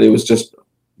 But it was just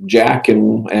Jack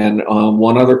and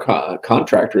one other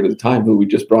contractor at the time who we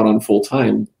just brought on full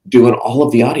time doing all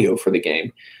of the audio for the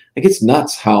game. It's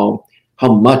nuts how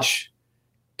much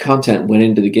content went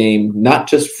into the game, not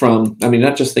just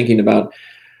thinking about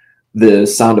the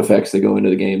sound effects that go into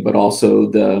the game, but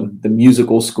also the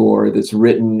musical score that's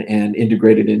written and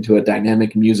integrated into a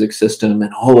dynamic music system,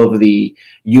 and all of the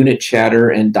unit chatter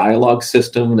and dialogue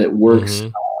system that works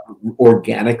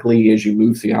organically as you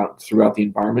move throughout the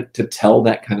environment to tell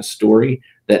that kind of story,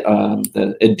 that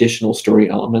the additional story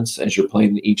elements as you're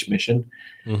playing each mission.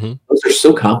 Those are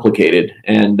so complicated.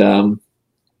 And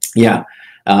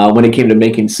when it came to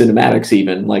making cinematics,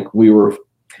 even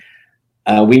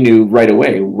we knew right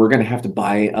away we're going to have to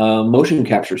buy a motion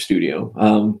capture studio,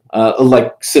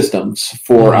 systems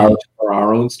for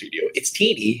our own studio. It's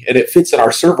teeny and it fits in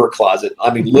our server closet.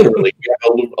 I mean, literally, we have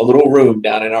a little room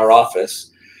down in our office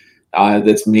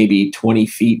that's maybe 20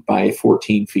 feet by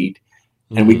 14 feet.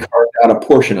 And we carved out a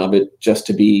portion of it just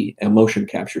to be a motion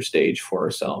capture stage for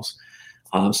ourselves.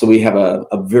 So we have a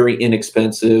very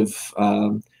inexpensive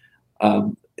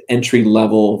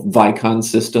entry-level Vicon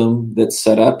system that's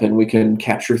set up, and we can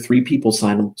capture 3 people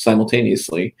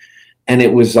simultaneously. And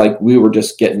it was like we were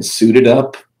just getting suited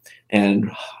up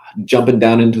and jumping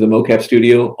down into the mocap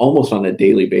studio almost on a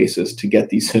daily basis to get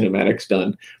these cinematics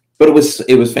done. But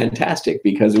it was fantastic,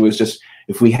 because it was just,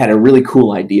 if we had a really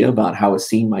cool idea about how a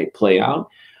scene might play out,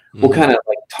 we'll kind of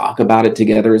talk about it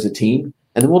together as a team,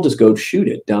 and then we'll just go shoot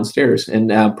it downstairs. And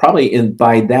probably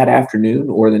by that afternoon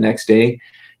or the next day,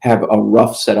 have a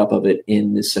rough setup of it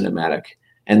in the cinematic.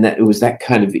 And that it was that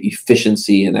kind of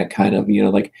efficiency and that kind of,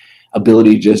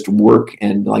 ability to just work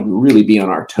and like really be on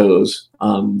our toes,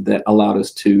 that allowed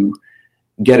us to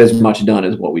get as much done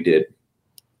as what we did.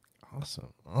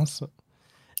 Awesome.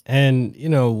 And,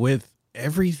 with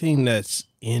everything that's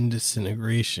in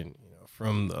Disintegration,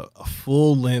 from a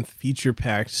full length feature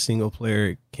packed single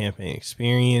player campaign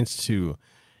experience to,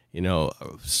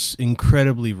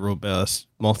 incredibly robust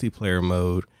multiplayer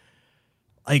mode,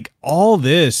 like all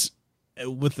this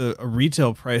with a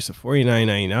retail price of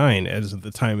 $49.99 as of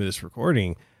the time of this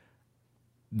recording,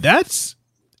 that's,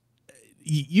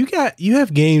 you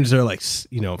have games that are like,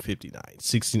 59,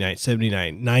 69,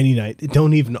 79, 99. They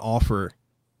don't even offer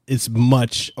as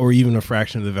much or even a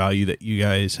fraction of the value that you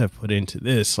guys have put into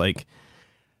this. Like,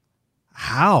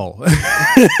 how?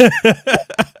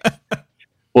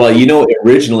 Well,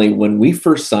 originally when we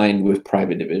first signed with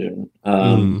Private Division,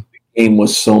 the game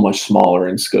was so much smaller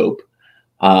in scope.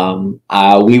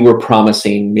 We were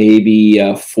promising maybe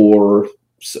a 4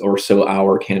 or so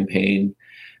hour campaign,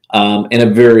 and a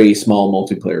very small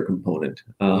multiplayer component,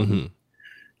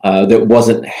 that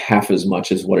wasn't half as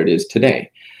much as what it is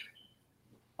today.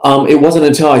 It wasn't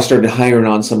until I started hiring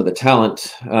on some of the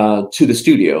talent to the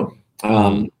studio.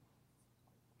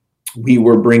 We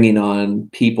were bringing on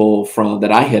people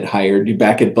that I had hired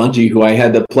back at Bungie, who I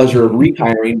had the pleasure of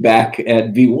rehiring back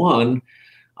at V1,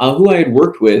 who I had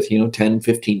worked with, 10,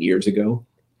 15 years ago.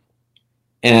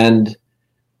 And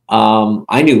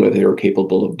I knew what they were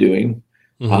capable of doing.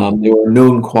 They were a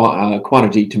known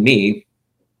quantity to me.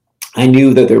 I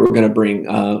knew that they were going to bring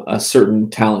a certain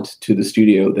talent to the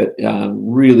studio that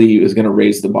really was going to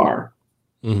raise the bar.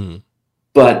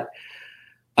 But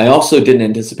I also didn't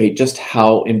anticipate just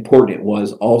how important it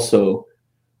was also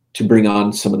to bring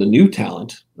on some of the new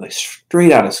talent, like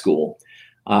straight out of school,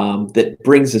 that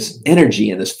brings this energy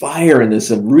and this fire and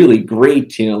this really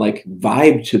great, like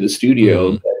vibe to the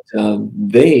studio that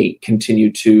they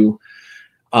continue to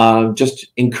just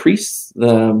increase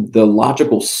the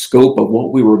logical scope of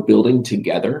what we were building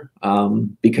together,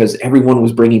 because everyone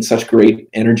was bringing such great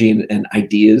energy and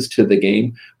ideas to the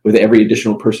game with every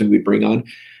additional person we bring on.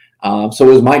 So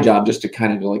it was my job just to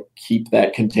kind of like keep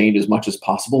that contained as much as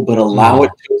possible, but allow it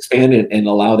to expand and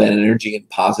allow that energy and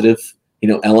positive,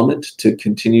 element to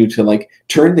continue to like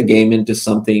turn the game into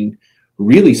something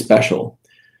really special.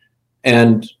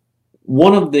 And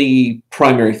one of the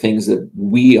primary things that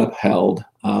we upheld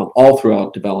all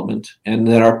throughout development, and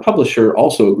that our publisher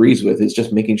also agrees with, is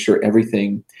just making sure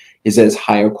everything is as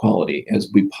high a quality as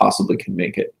we possibly can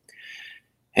make it.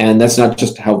 And that's not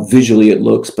just how visually it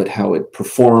looks, but how it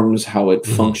performs, how it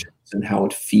functions, and how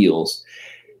it feels.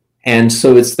 And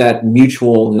so it's that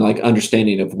mutual like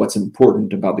understanding of what's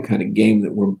important about the kind of game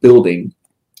that we're building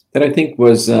that I think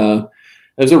was a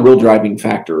real driving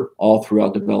factor all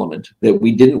throughout development, that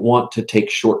we didn't want to take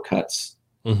shortcuts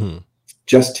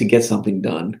just to get something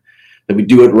done, that we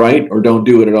do it right or don't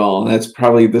do it at all. And that's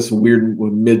probably this weird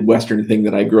Midwestern thing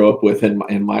that I grew up with in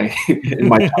my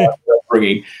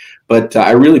upbringing. But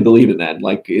I really believe in that.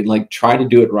 Like try to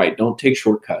do it right. Don't take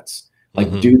shortcuts.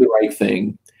 Like do the right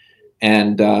thing.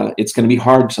 And it's going to be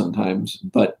hard sometimes,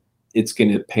 but it's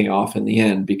going to pay off in the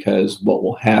end, because what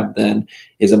we'll have then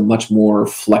is a much more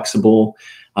flexible,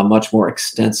 a much more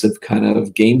extensive kind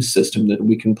of game system that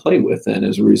we can play with then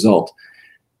as a result.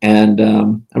 And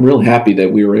I'm really happy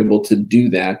that we were able to do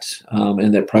that,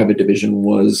 and that Private Division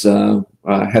was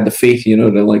had the faith,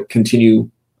 to like continue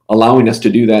allowing us to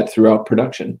do that throughout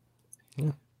production.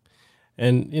 Yeah.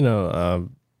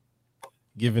 And,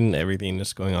 given everything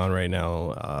that's going on right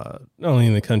now, not only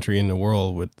in the country, in the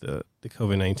world with the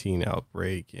COVID-19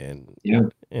 outbreak, and,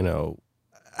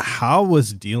 how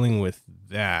was dealing with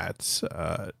that,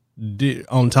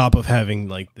 on top of having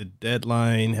like the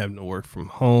deadline, having to work from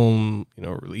home,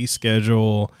 release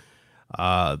schedule,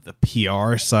 the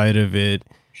PR side of it,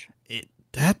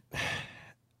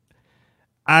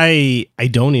 I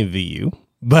don't envy you,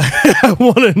 but I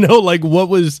want to know, like,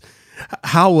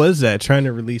 how was that trying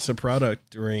to release a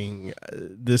product during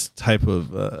this type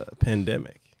of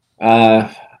pandemic?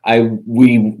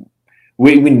 We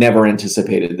never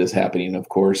anticipated this happening, of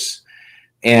course.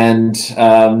 And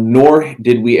nor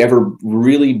did we ever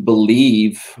really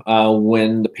believe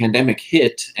when the pandemic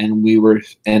hit and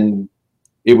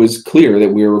it was clear that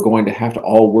we were going to have to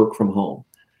all work from home.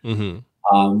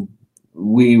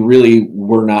 We really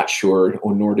were not sure,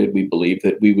 or nor did we believe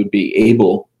that we would be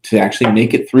able to actually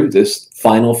make it through this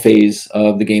final phase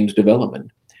of the game's development,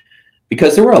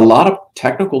 because there were a lot of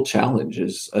technical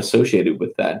challenges associated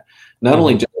with that. Not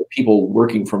only just people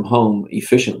working from home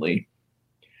efficiently,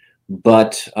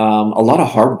 but a lot of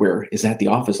hardware is at the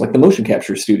office, like the motion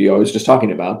capture studio I was just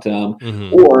talking about,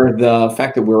 Mm-hmm. or the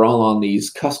fact that we're all on these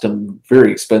custom,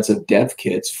 very expensive dev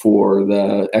kits for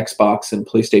the Xbox and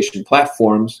PlayStation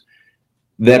platforms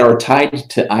that are tied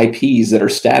to IPs that are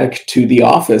static to the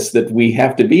office that we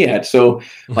have to be at. So,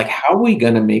 like, how are we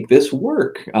going to make this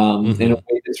work in a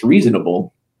way that's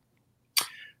reasonable?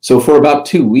 So, for about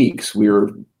 2 weeks, we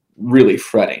were really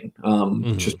fretting,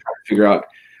 just trying to figure out.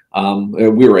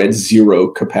 We were at zero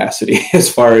capacity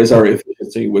as far as our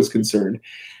efficiency was concerned,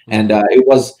 and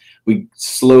we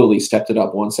slowly stepped it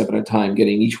up one step at a time,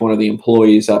 getting each one of the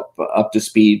employees up to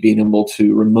speed, being able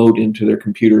to remote into their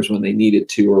computers when they needed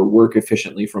to, or work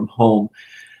efficiently from home.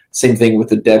 Same thing with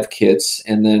the dev kits.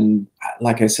 And then,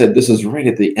 like I said, this is right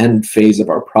at the end phase of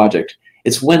our project.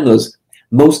 It's when those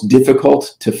most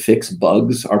difficult to fix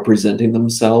bugs are presenting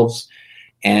themselves,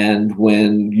 and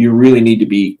when you really need to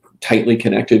be tightly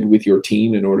connected with your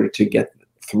team in order to get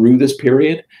through this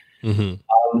period.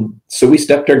 So we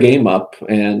stepped our game up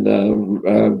and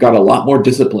got a lot more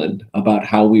disciplined about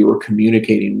how we were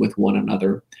communicating with one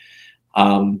another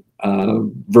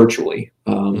virtually,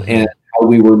 and how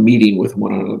we were meeting with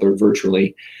one another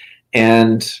virtually.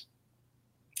 And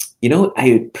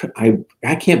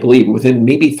I can't believe within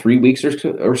maybe 3 weeks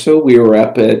or so we were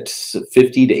up at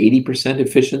 50 to 80%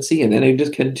 efficiency, and then it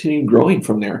just continued growing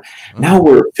from there. Now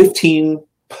we're 15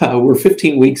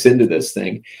 weeks into this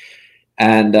thing.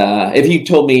 And if you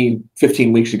told me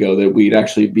 15 weeks ago that we'd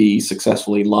actually be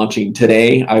successfully launching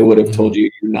today, I would have told you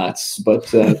you're nuts.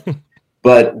 But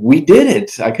but we did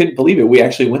it. I couldn't believe it. We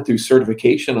actually went through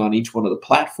certification on each one of the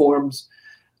platforms,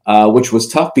 which was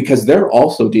tough because they're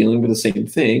also dealing with the same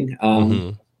thing.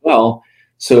 Well,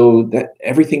 so that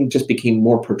everything just became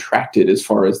more protracted as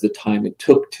far as the time it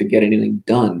took to get anything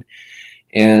done.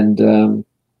 And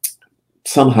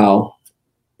somehow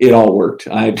it all worked.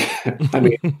 I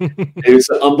mean, it was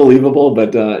unbelievable,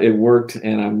 but it worked,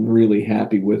 and I'm really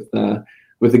happy with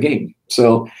the game.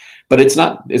 So, but it's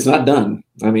not done.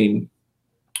 I mean,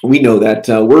 we know that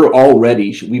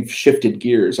we've shifted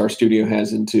gears. Our studio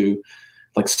has into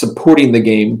like supporting the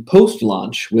game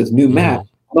post-launch with new maps,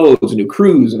 modes, new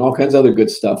crews, and all kinds of other good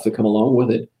stuff that come along with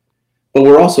it. But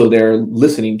we're also there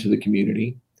listening to the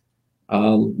community,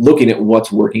 looking at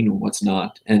what's working and what's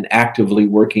not, and actively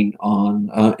working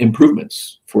on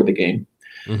improvements for the game.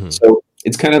 So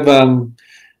it's kind of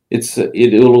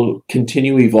it'll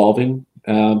continue evolving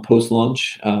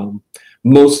post-launch,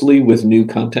 mostly with new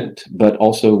content, but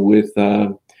also with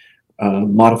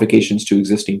modifications to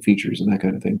existing features and that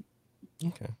kind of thing.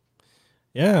 Okay.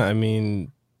 Yeah, I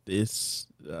mean, it's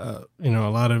a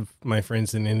lot of my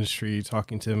friends in the industry,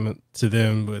 talking to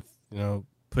them with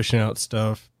pushing out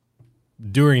stuff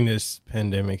during this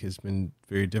pandemic has been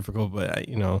very difficult. But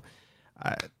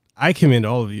I commend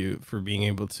all of you for being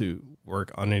able to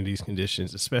work under these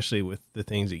conditions, especially with the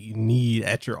things that you need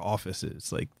at your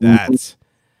offices. Like that's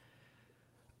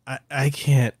I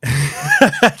can't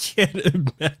I can't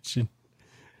imagine.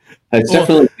 It's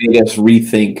definitely made us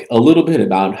rethink a little bit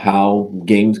about how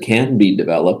games can be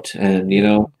developed. And,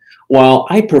 while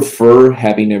I prefer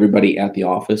having everybody at the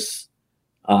office,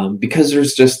 because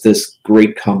there's just this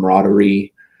great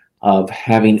camaraderie of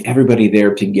having everybody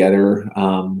there together,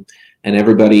 and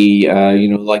everybody,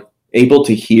 like able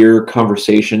to hear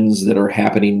conversations that are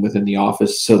happening within the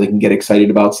office so they can get excited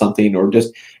about something or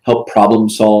just help problem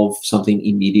solve something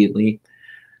immediately.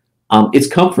 It's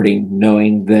comforting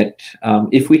knowing that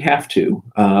if we have to,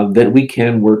 that we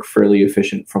can work fairly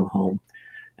efficient from home.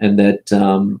 And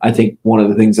that I think one of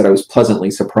the things that I was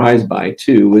pleasantly surprised by,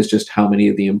 too, was just how many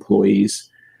of the employees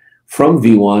from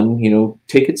V1,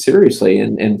 take it seriously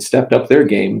and stepped up their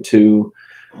game to,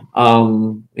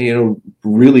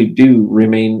 really do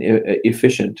remain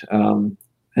efficient.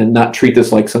 And not treat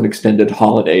this like some extended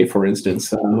holiday, for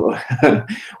instance,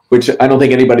 which I don't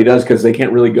think anybody does because they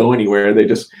can't really go anywhere. They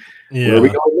just, where are we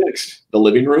going next? The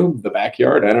living room, the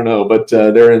backyard? I don't know, but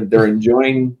they're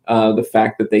enjoying the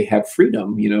fact that they have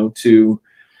freedom, to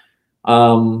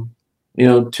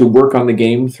work on the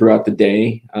game throughout the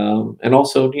day, and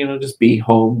also just be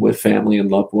home with family and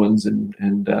loved ones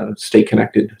and stay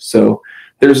connected. So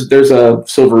there's a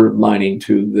silver lining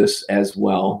to this as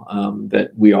well,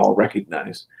 that we all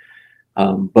recognize.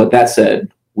 But that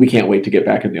said, we can't wait to get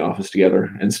back in the office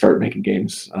together and start making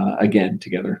games again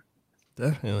together.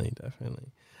 Definitely.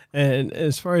 And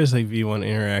as far as like V1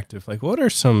 Interactive, like what are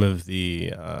some of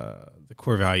the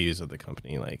core values of the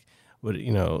company? Like what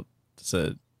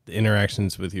so the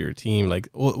interactions with your team, like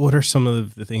what are some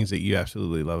of the things that you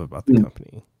absolutely love about the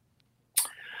company?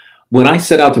 When I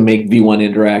set out to make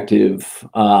V1 Interactive,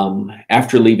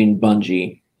 after leaving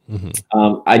Bungie,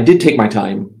 I did take my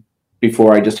time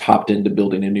before I just hopped into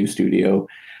building a new studio.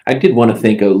 I did want to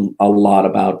think a lot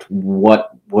about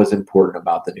what was important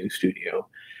about the new studio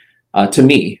to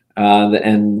me,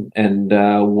 and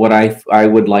what I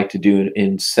would like to do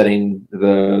in setting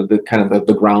the kind of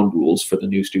the ground rules for the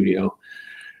new studio.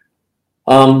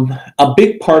 A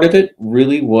big part of it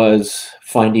really was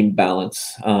finding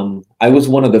balance. I was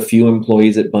one of the few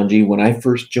employees at Bungie when I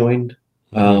first joined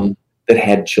that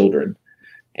had children,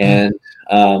 and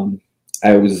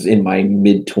I was in my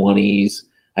mid-20s.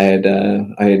 I had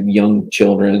young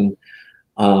children,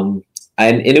 and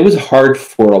it was hard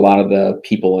for a lot of the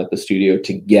people at the studio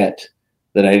to get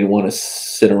that I didn't want to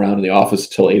sit around in the office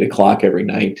till 8 o'clock every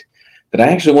night. That I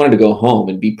actually wanted to go home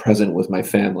and be present with my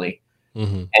family.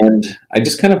 And I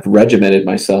just kind of regimented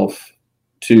myself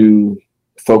to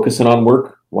focusing on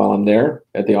work while I'm there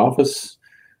at the office,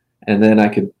 and then I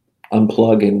could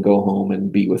unplug and go home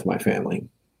and be with my family.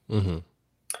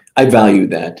 I value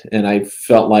that, and I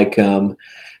felt like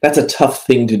that's a tough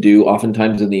thing to do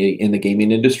oftentimes in the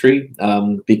gaming industry,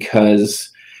 because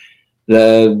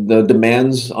the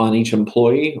demands on each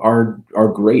employee are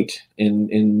great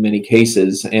in many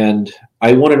cases, and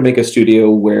I wanted to make a studio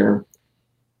where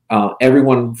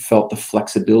everyone felt the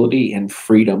flexibility and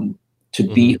freedom to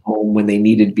be home when they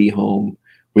needed to be home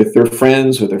with their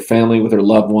friends, with their family, with their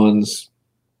loved ones.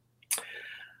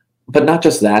 But not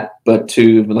just that, but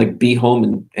to like be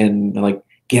home and like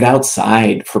get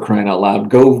outside, for crying out loud,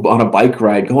 go on a bike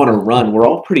ride, go on a run. We're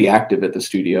all pretty active at the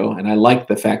studio, and I like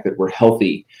the fact that we're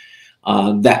healthy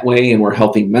that way, and we're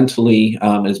healthy mentally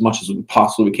as much as we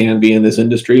possibly can be in this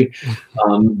industry.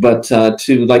 But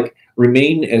to like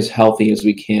remain as healthy as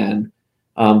we can,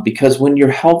 because when you're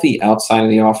healthy outside of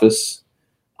the office,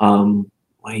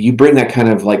 you bring that kind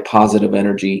of like positive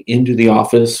energy into the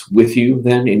office with you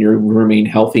then, and you remain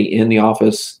healthy in the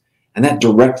office, and that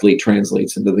directly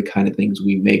translates into the kind of things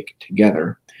we make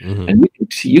together. And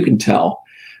you can tell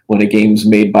when a game's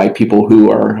made by people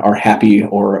who are happy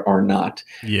or are not.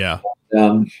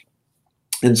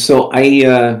 And so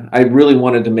I really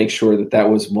wanted to make sure that that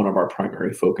was one of our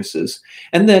primary focuses,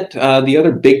 and that the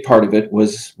other big part of it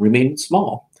was remaining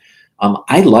small.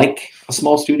 I like a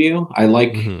small studio. I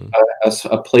like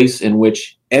a place in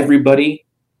which everybody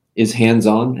is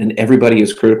hands-on and everybody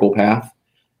is critical path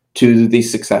to the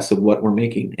success of what we're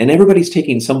making, and everybody's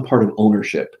taking some part of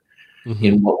ownership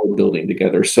in what we're building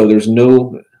together. So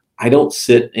I don't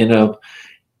sit in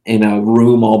a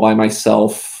room all by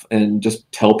myself and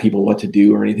just tell people what to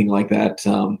do or anything like that.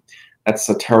 That's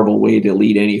a terrible way to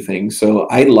lead anything. So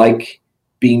I like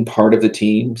being part of the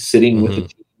team, sitting with the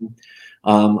team.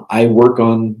 I work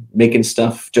on making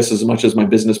stuff just as much as my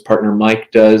business partner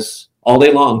Mike does all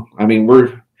day long. I mean,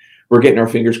 we're getting our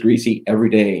fingers greasy every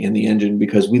day in the engine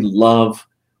because we love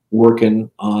working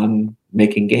on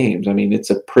making games. I mean, it's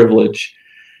a privilege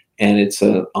and it's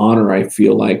an honor, I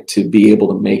feel like, to be able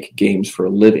to make games for a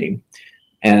living.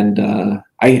 And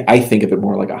I think of it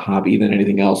more like a hobby than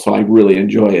anything else, so I really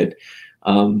enjoy it.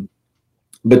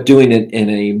 But doing it in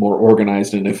a more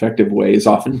organized and effective way is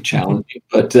often challenging.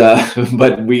 But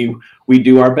we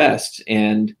do our best,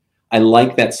 and I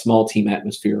like that small team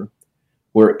atmosphere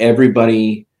where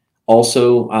everybody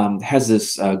also has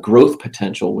this growth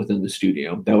potential within the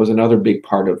studio. That was another big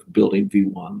part of building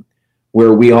V1,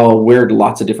 where we all wear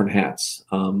lots of different hats.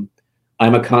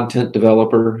 I'm a content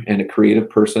developer and a creative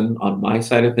person on my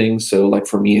side of things. So like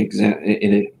for me,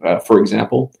 for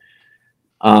example,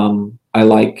 I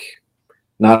like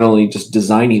not only just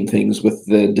designing things with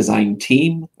the design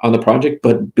team on the project,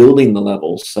 but building the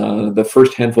levels. The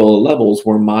first handful of levels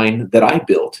were mine that I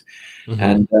built.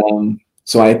 And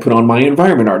so I put on my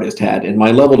environment artist hat and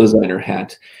my level designer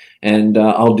hat, and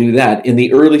I'll do that. In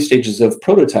the early stages of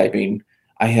prototyping,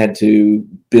 I had to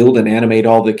build and animate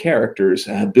all the characters,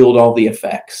 build all the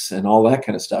effects and all that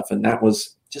kind of stuff. And that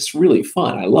was just really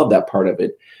fun. I love that part of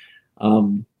it.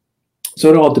 So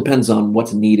it all depends on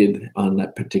what's needed on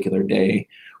that particular day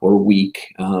or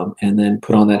week, and then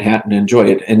put on that hat and enjoy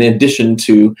it. In addition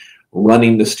to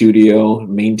running the studio,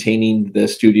 maintaining the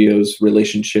studio's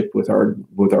relationship with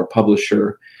our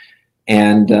publisher,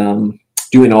 and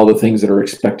doing all the things that are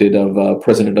expected of a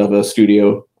president of a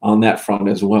studio on that front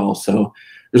as well. So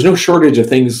there's no shortage of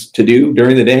things to do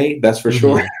during the day, that's for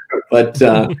sure. But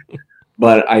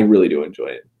I really do enjoy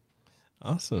it.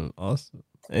 Awesome.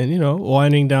 And,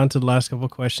 winding down to the last couple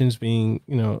of questions, being,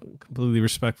 completely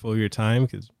respectful of your time,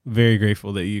 because very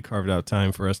grateful that you carved out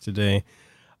time for us today.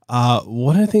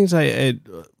 One of the things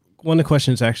one of the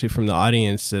questions actually from the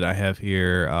audience that I have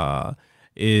here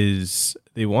is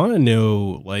they want to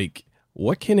know, like,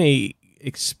 what can a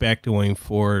expect going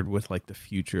forward with like the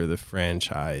future of the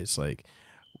franchise? Like,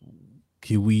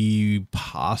 could we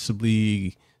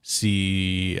possibly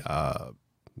see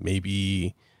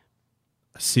maybe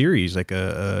a series, like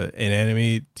an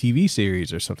anime TV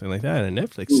series or something like that, a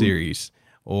Netflix series,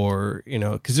 or, you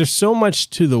know, because there's so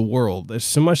much to the world, there's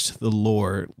so much to the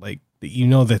lore, like that, you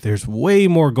know, that there's way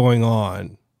more going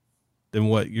on than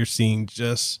what you're seeing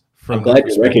just from. I'm glad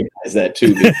you recognize that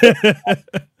too.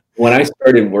 When I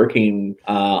started working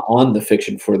on the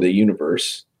fiction for the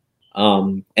universe,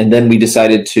 and then we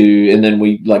decided to, and then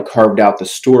we like carved out the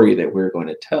story that we're going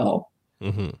to tell.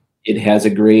 Mm-hmm. It has a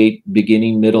great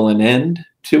beginning, middle, and end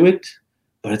to it,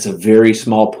 but it's a very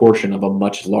small portion of a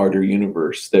much larger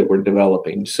universe that we're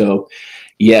developing. So,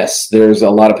 yes, there's a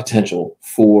lot of potential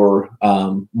for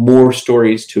more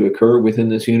stories to occur within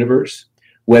this universe,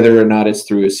 whether or not it's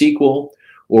through a sequel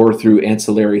or through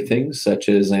ancillary things such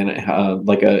as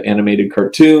like an animated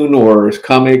cartoon or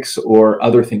comics or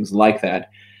other things like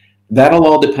that. That'll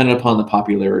all depend upon the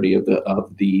popularity of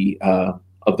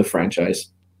the franchise,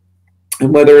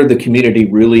 and whether the community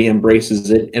really embraces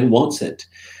it and wants it.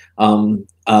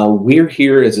 We're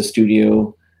here as a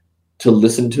studio to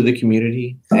listen to the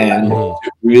community and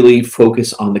to really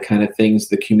focus on the kind of things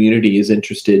the community is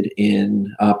interested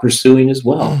in pursuing as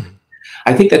well.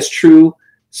 I think that's true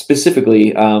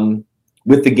specifically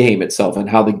with the game itself and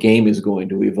how the game is going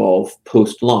to evolve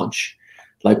post-launch.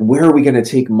 Like, where are we going to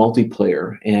take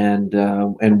multiplayer,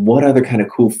 and what other kind of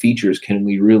cool features can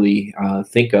we really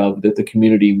think of that the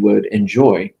community would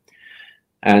enjoy?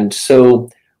 And so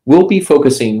we'll be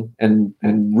focusing and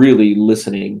really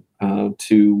listening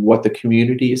to what the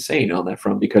community is saying on that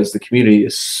front, because the community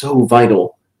is so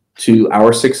vital to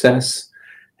our success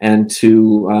and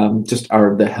to just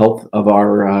the health of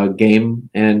our game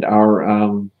and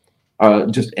our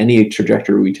just any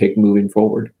trajectory we take moving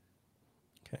forward.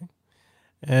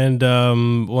 And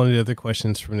one of the other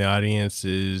questions from the audience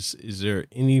is there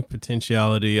any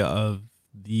potentiality of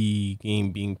the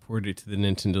game being ported to the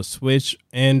Nintendo Switch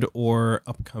and or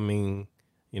upcoming,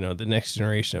 you know, the next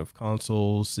generation of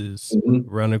consoles is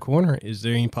around the corner? Is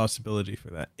there any possibility for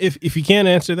that? If you can't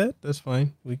answer that, that's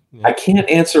fine. I can't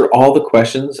answer all the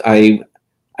questions. I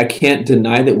can't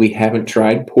deny that we haven't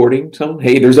tried porting some.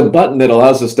 Hey, there's a button that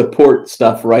allows us to port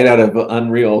stuff right out of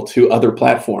Unreal to other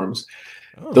platforms.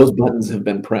 Oh. Those buttons have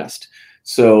been pressed.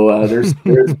 So there's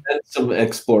been some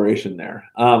exploration there.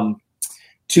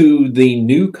 To the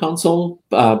new console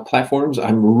platforms,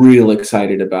 I'm real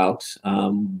excited about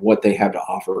what they have to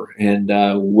offer and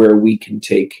where we can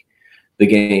take the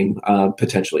game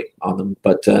potentially on them.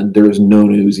 But there is no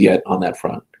news yet on that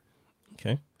front.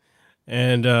 Okay.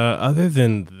 And other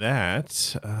than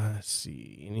that, let's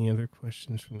see, any other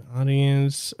questions from the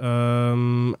audience?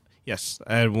 Yes,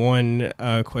 I had one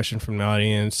question from the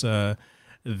audience.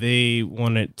 They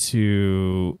wanted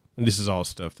to, this is all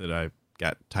stuff that I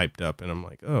got typed up, and I'm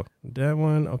like, oh, that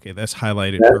one? Okay, that's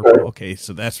highlighted purple. Okay,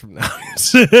 so that's from the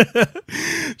audience.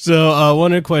 So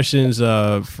one of the questions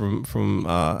from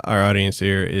our audience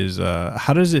here is,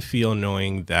 how does it feel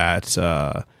knowing that,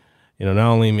 you know,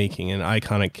 not only making an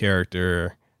iconic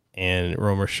character and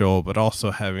Romer Shoal, but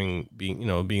also being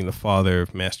the father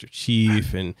of Master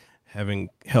Chief and having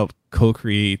helped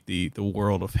co-create the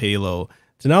world of Halo,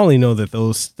 to not only know that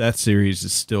that series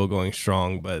is still going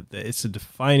strong, but that it's a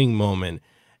defining moment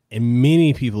in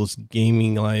many people's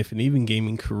gaming life and even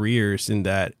gaming careers, in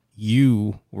that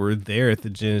you were there at the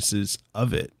genesis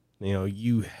of it. You know,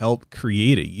 you helped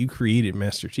create it. You created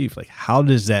Master Chief. Like, how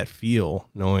does that feel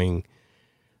knowing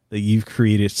that you've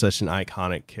created such an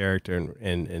iconic character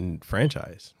and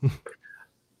franchise?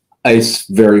 It's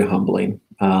very humbling.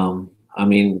 I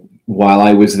mean, while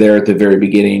I was there at the very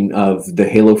beginning of the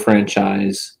Halo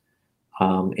franchise,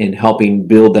 in helping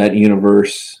build that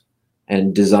universe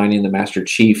and designing the Master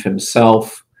Chief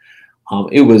himself,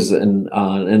 it was an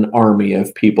army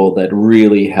of people that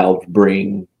really helped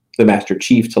bring the Master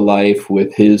Chief to life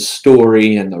with his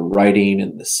story and the writing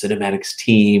and the cinematics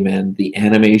team and the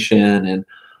animation and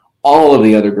all of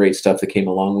the other great stuff that came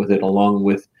along with it, along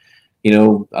with, you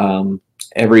know,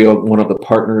 every one of the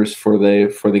partners for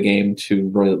the game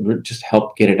to just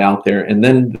help get it out there, and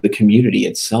then the community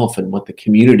itself and what the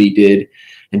community did,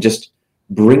 and just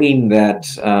bringing that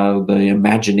the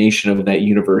imagination of that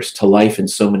universe to life in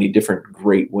so many different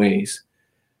great ways.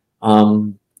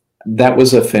 That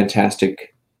was a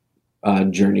fantastic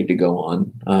journey to go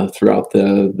on throughout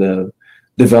the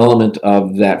development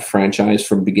of that franchise,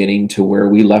 from beginning to where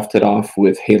we left it off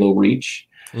with Halo Reach.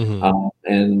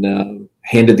 And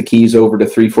handed the keys over to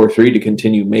 343 to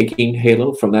continue making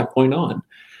Halo from that point on.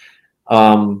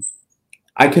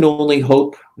 I can only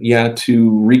hope yeah,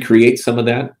 to recreate some of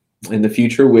that in the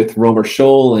future with Romer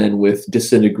Shoal and with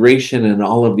Disintegration and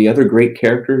all of the other great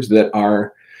characters that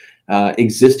are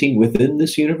existing within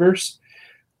this universe.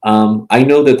 I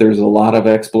know that there's a lot of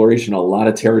exploration, a lot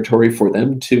of territory for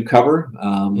them to cover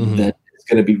that is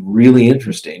going to be really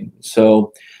interesting.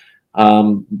 So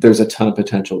there's a ton of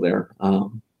potential there,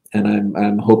 and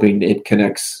I'm hoping it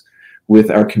connects with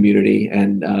our community,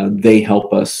 and they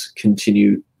help us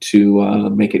continue to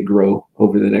make it grow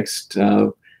over the next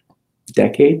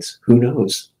decades. Who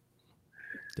knows?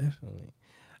 Definitely.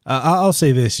 I'll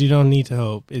say this: you don't need to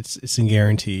hope. It's a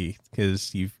guarantee,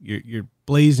 because you're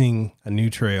blazing a new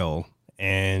trail,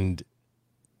 and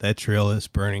that trail is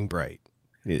burning bright.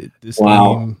 This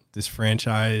game, this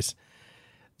franchise,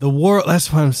 the world.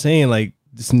 That's what I'm saying. Like,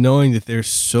 just knowing that there's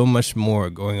so much more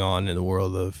going on in the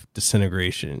world of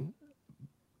Disintegration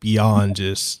beyond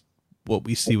just what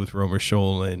we see with Romer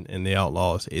Shoal and the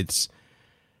Outlaws.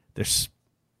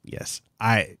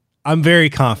 I'm very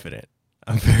confident.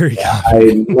 I'm very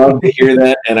confident. I love to hear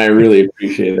that, and I really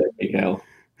appreciate that, Mikhail.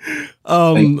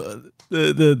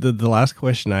 The last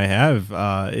question I have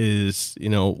is,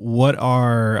 what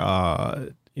are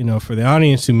for the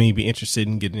audience who may be interested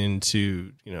in getting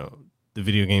into the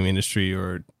video game industry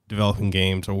or developing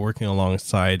games or working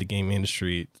alongside the game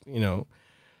industry,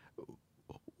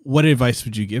 what advice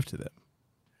would you give to them?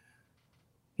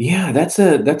 Yeah, that's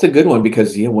a good one,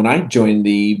 because when I joined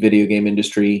the video game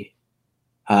industry,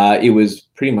 it was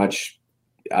pretty much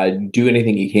do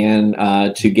anything you can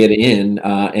to get in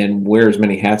and wear as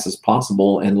many hats as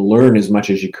possible and learn as much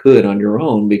as you could on your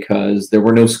own, because there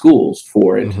were no schools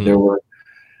for it. There were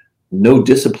no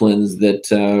disciplines that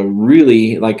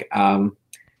really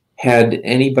had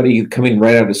anybody coming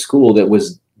right out of school that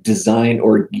was designed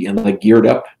or geared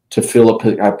up to fill a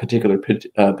particular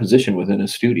position within a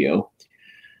studio.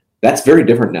 That's very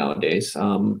different nowadays.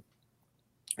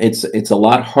 It's a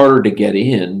lot harder to get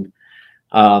in,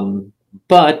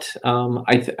 but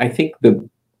I think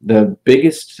the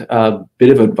biggest bit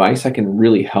of advice I can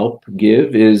really help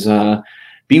give is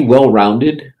be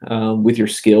well-rounded with your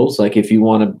skills. Like, if you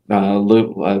want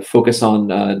to focus on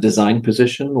a design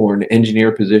position or an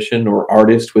engineer position or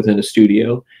artist within a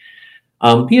studio,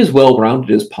 be as well-rounded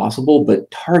as possible,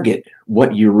 but target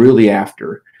what you're really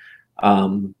after.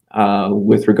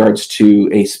 With regards to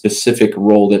a specific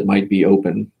role that might be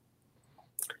open.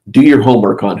 Do your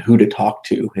homework on who to talk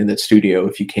to in that studio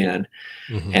if you can,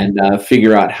 and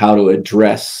figure out how to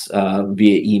address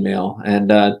via email, and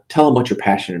tell them what you're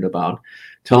passionate about.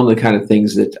 Tell them the kind of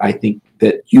things that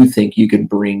you think you can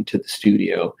bring to the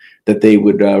studio that they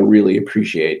would really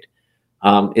appreciate.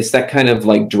 It's that kind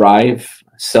of drive,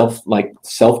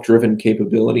 self-driven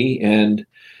capability, and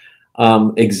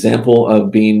example of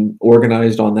being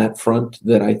organized on that front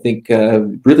that I think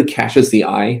really catches the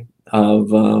eye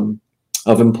of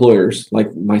employers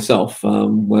like myself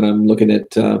when I'm looking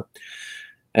at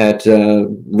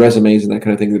resumes and that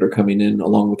kind of thing that are coming in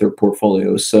along with their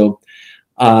portfolios. So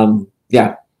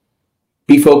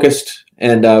be focused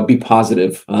and be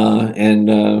positive, and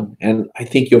I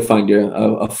think you'll find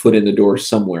a foot in the door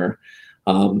somewhere.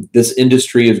 This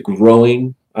industry is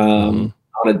growing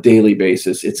on a daily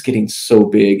basis. It's getting so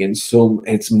big, and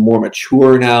it's more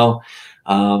mature now,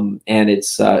 and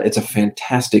it's a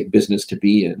fantastic business to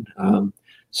be in.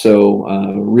 So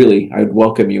really, I'd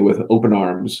welcome you with open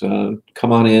arms.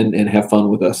 Come on in and have fun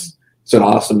with us. It's an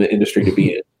awesome industry to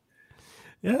be in.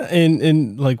 Yeah,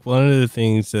 and one of the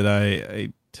things that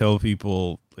I tell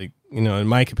people, in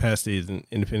my capacity as an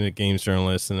independent games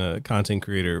journalist and a content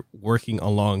creator, working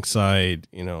alongside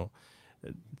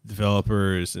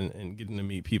developers and getting to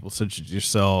meet people such as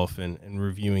yourself and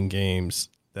reviewing games,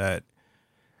 that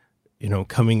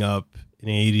coming up in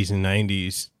the 80s and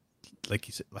 90s, like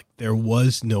you said, there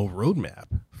was no roadmap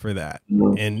for that.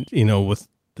 And with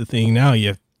the thing now, you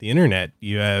have the internet,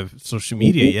 you have social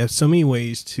media, you have so many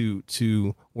ways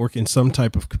to work in some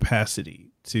type of capacity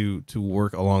to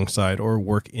work alongside or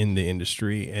work in the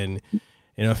industry. And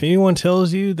if anyone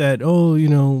tells you that,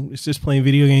 it's just playing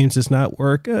video games does not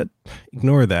work,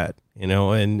 ignore that,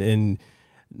 and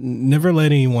never let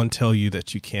anyone tell you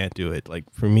that you can't do it. Like,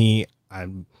 for me,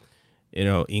 I'm,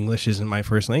 English isn't my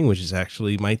first language. It's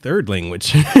actually my third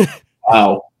language.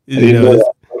 Wow.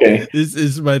 Okay. This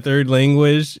is my third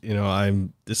language.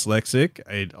 I'm dyslexic.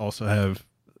 I also have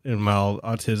mild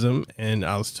autism, and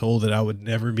I was told that I would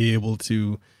never be able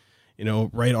to,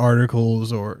 write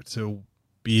articles or to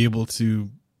be able to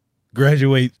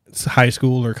graduate high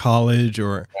school or college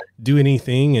or do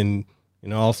anything. And,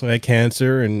 also had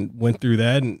cancer and went through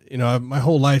that. And, my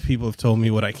whole life, people have told me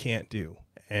what I can't do.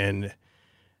 And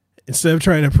instead of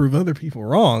trying to prove other people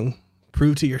wrong,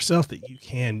 prove to yourself that you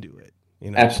can do it.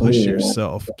 Absolutely. Push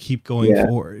yourself, keep going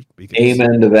forward. Because,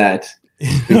 amen to that.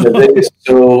 Because it is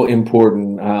so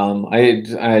important.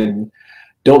 I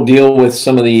don't deal with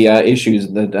some of the issues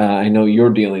that I know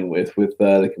you're dealing with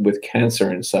cancer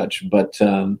and such, but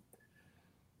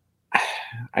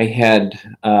I had,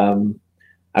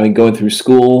 going through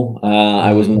school,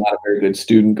 I was not a very good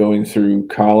student going through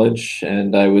college,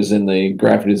 and I was in the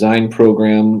graphic design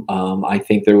program. I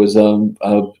think there was a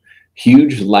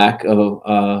huge lack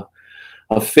of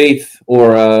faith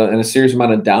and a serious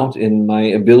amount of doubt in my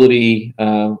ability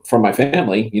from my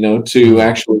family, to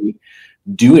actually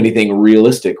do anything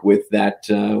realistic with that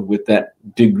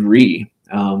degree,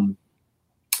 and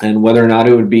whether or not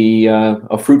it would be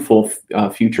a fruitful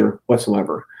future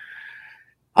whatsoever.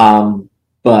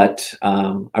 But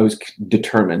I was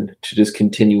determined to just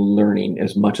continue learning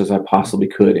as much as I possibly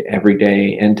could every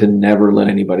day, and to never let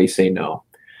anybody say no.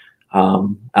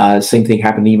 Same thing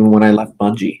happened even when I left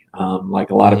Bungie.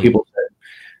 Like a lot of people said,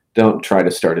 don't try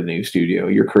to start a new studio.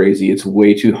 You're crazy. It's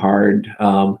way too hard.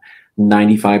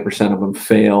 95% of them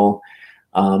fail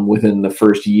within the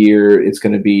first year. It's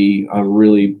going to be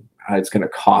it's going to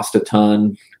cost a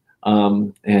ton.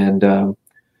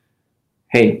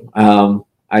 Hey,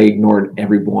 I ignored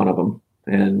every one of them,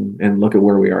 and look at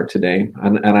where we are today.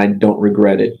 And I don't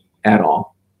regret it at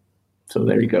all. So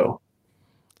there you go.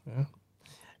 Yeah.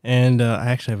 And I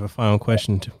actually have a final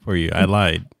question for you. I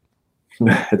lied.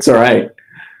 It's all right.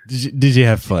 Did you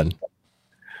have fun?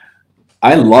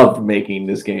 I loved making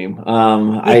this game.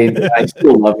 I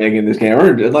still love making this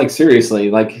game.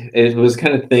 Seriously, it was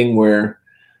kind of thing where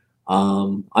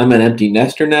I'm an empty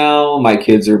nester now. My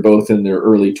kids are both in their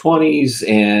early 20s,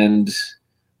 and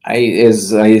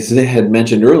as I had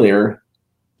mentioned earlier,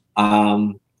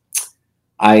 I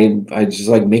just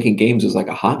like making games is like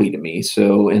a hobby to me.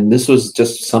 So, and this was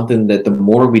just something that the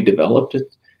more we developed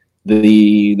it,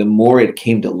 the more it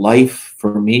came to life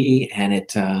for me, and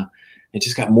it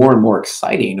just got more and more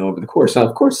exciting over the course. Now,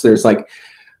 of course, there's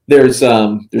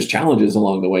challenges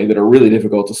along the way that are really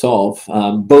difficult to solve,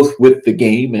 both with the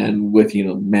game and with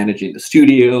managing the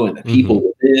studio and the people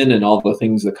within, and all the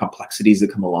things, the complexities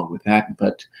that come along with that.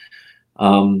 But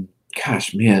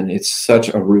gosh, man, it's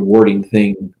such a rewarding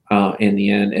thing in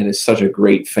the end, and it's such a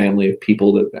great family of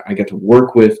people that I get to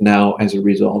work with now as a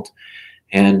result,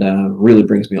 and really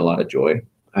brings me a lot of joy.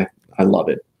 I love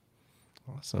it.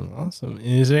 Awesome.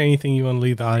 Is there anything you want to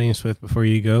leave the audience with before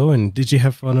you go? And did you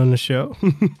have fun on the show?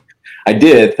 I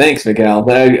did. Thanks, Miguel.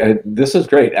 This is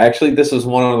great. Actually, this is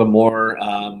one of the more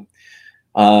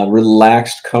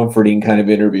relaxed, comforting kind of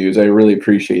interviews. I really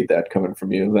appreciate that coming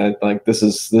from you. This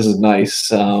is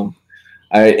nice. I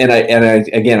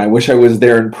wish I was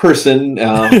there in person.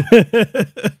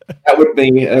 That would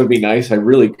be nice. I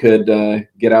really could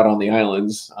get out on the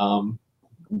islands,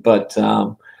 but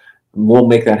we'll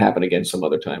make that happen again some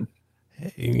other time.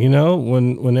 Hey,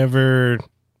 whenever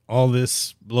all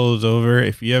this blows over,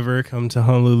 if you ever come to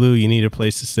Honolulu, you need a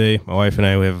place to stay. My wife and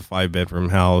I, we have a 5-bedroom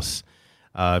house.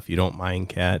 If you don't mind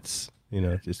cats,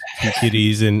 just 2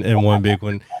 kitties and one big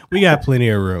one. We got plenty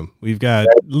of room. We've got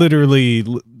literally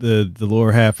the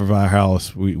lower half of our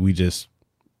house. We were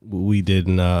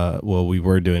doing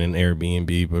an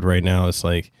Airbnb, but right now it's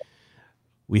like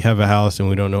we have a house and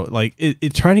we don't know. Like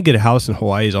trying to get a house in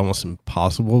Hawaii is almost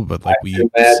impossible. But we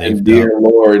saved dear up.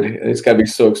 Lord, it's got to be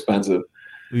so expensive.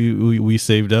 We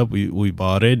saved up. We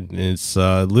bought it. And it's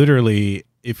literally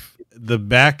if the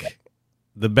back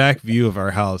view of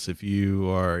our house, if you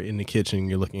are in the kitchen,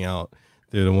 you're looking out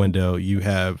through the window, you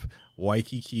have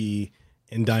Waikiki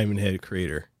and Diamond Head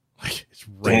Crater. Like it's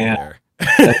right there.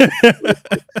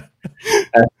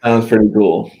 That sounds pretty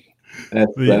cool.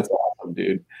 That's awesome,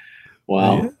 dude.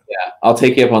 Wow. Yeah. I'll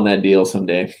take you up on that deal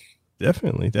someday.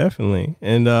 Definitely.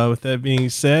 And with that being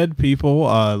said, people,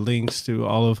 links to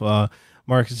all of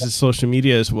Marcus's social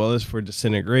media, as well as for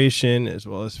Disintegration, as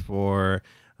well as for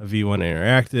V1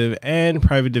 Interactive and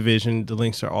Private Division. The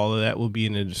links are all of that will be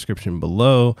in the description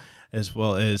below, as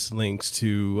well as links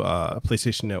to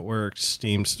PlayStation Network,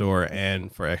 Steam Store,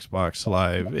 and for Xbox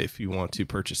Live if you want to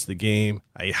purchase the game.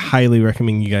 I highly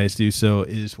recommend you guys do so.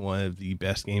 It is one of the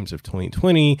best games of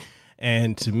 2020,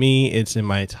 and to me, it's in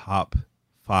my top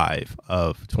 5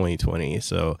 of 2020.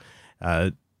 So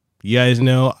you guys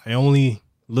know I only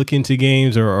look into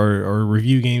games or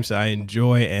review games that I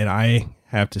enjoy, and I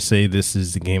have to say this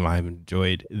is the game I've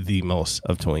enjoyed the most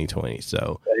of 2020.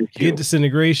 So get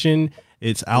Disintegration.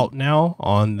 It's out now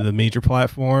on the major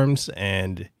platforms,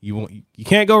 and you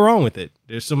can't go wrong with it.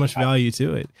 There's so much value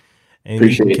to it. And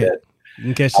appreciate it. You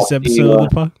can catch this episode of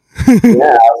the pod.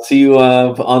 Yeah, I'll see you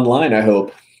online, I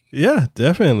hope. Yeah,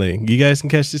 definitely. You guys can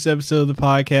catch this episode of the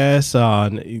podcast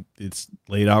on, it's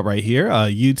laid out right here,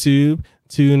 YouTube,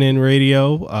 TuneIn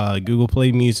Radio, Google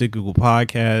Play Music, Google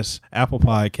Podcasts, Apple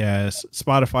Podcasts,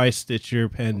 Spotify, Stitcher,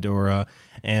 Pandora,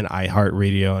 and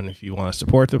iHeartRadio. And if you want to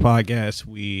support the podcast,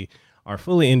 we are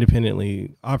fully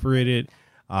independently operated.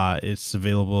 It's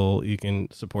available. You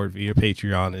can support via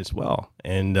Patreon as well.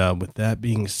 And with that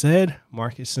being said,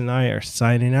 Marcus and I are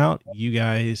signing out. You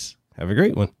guys have a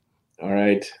great one. All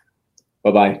right.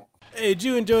 Bye-bye. Hey, did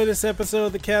you enjoy this episode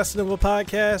of the Casanova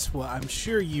Podcast? Well, I'm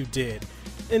sure you did.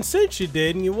 And since you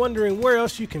did, and you're wondering where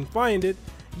else you can find it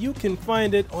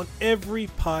on every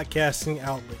podcasting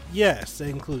outlet. Yes, that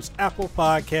includes Apple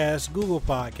Podcasts, Google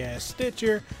Podcasts,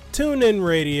 Stitcher, TuneIn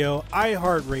Radio,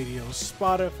 iHeartRadio,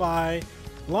 Spotify,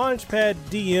 Launchpad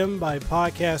DM by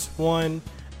Podcast One,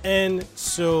 and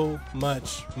so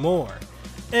much more.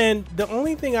 And the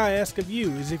only thing I ask of you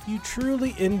is if you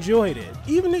truly enjoyed it,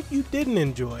 even if you didn't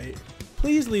enjoy it,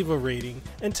 please leave a rating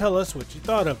and tell us what you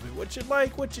thought of it, what you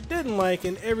like, what you didn't like,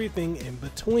 and everything in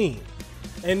between.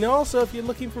 And also, if you're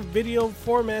looking for video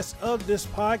formats of this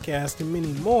podcast and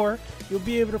many more, you'll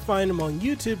be able to find them on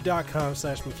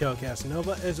youtube.com/Mikhail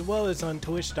Casanova, as well as on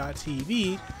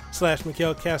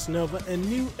twitch.tv/Mikhail Casanova, and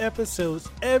new episodes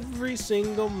every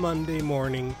single Monday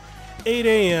morning, 8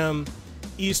 a.m.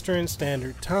 Eastern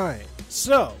Standard Time.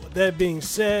 So, with that being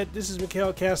said, this is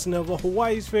Mikhail Casanova,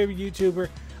 Hawaii's favorite YouTuber.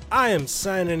 I am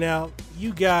signing out.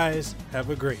 You guys have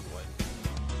a great one.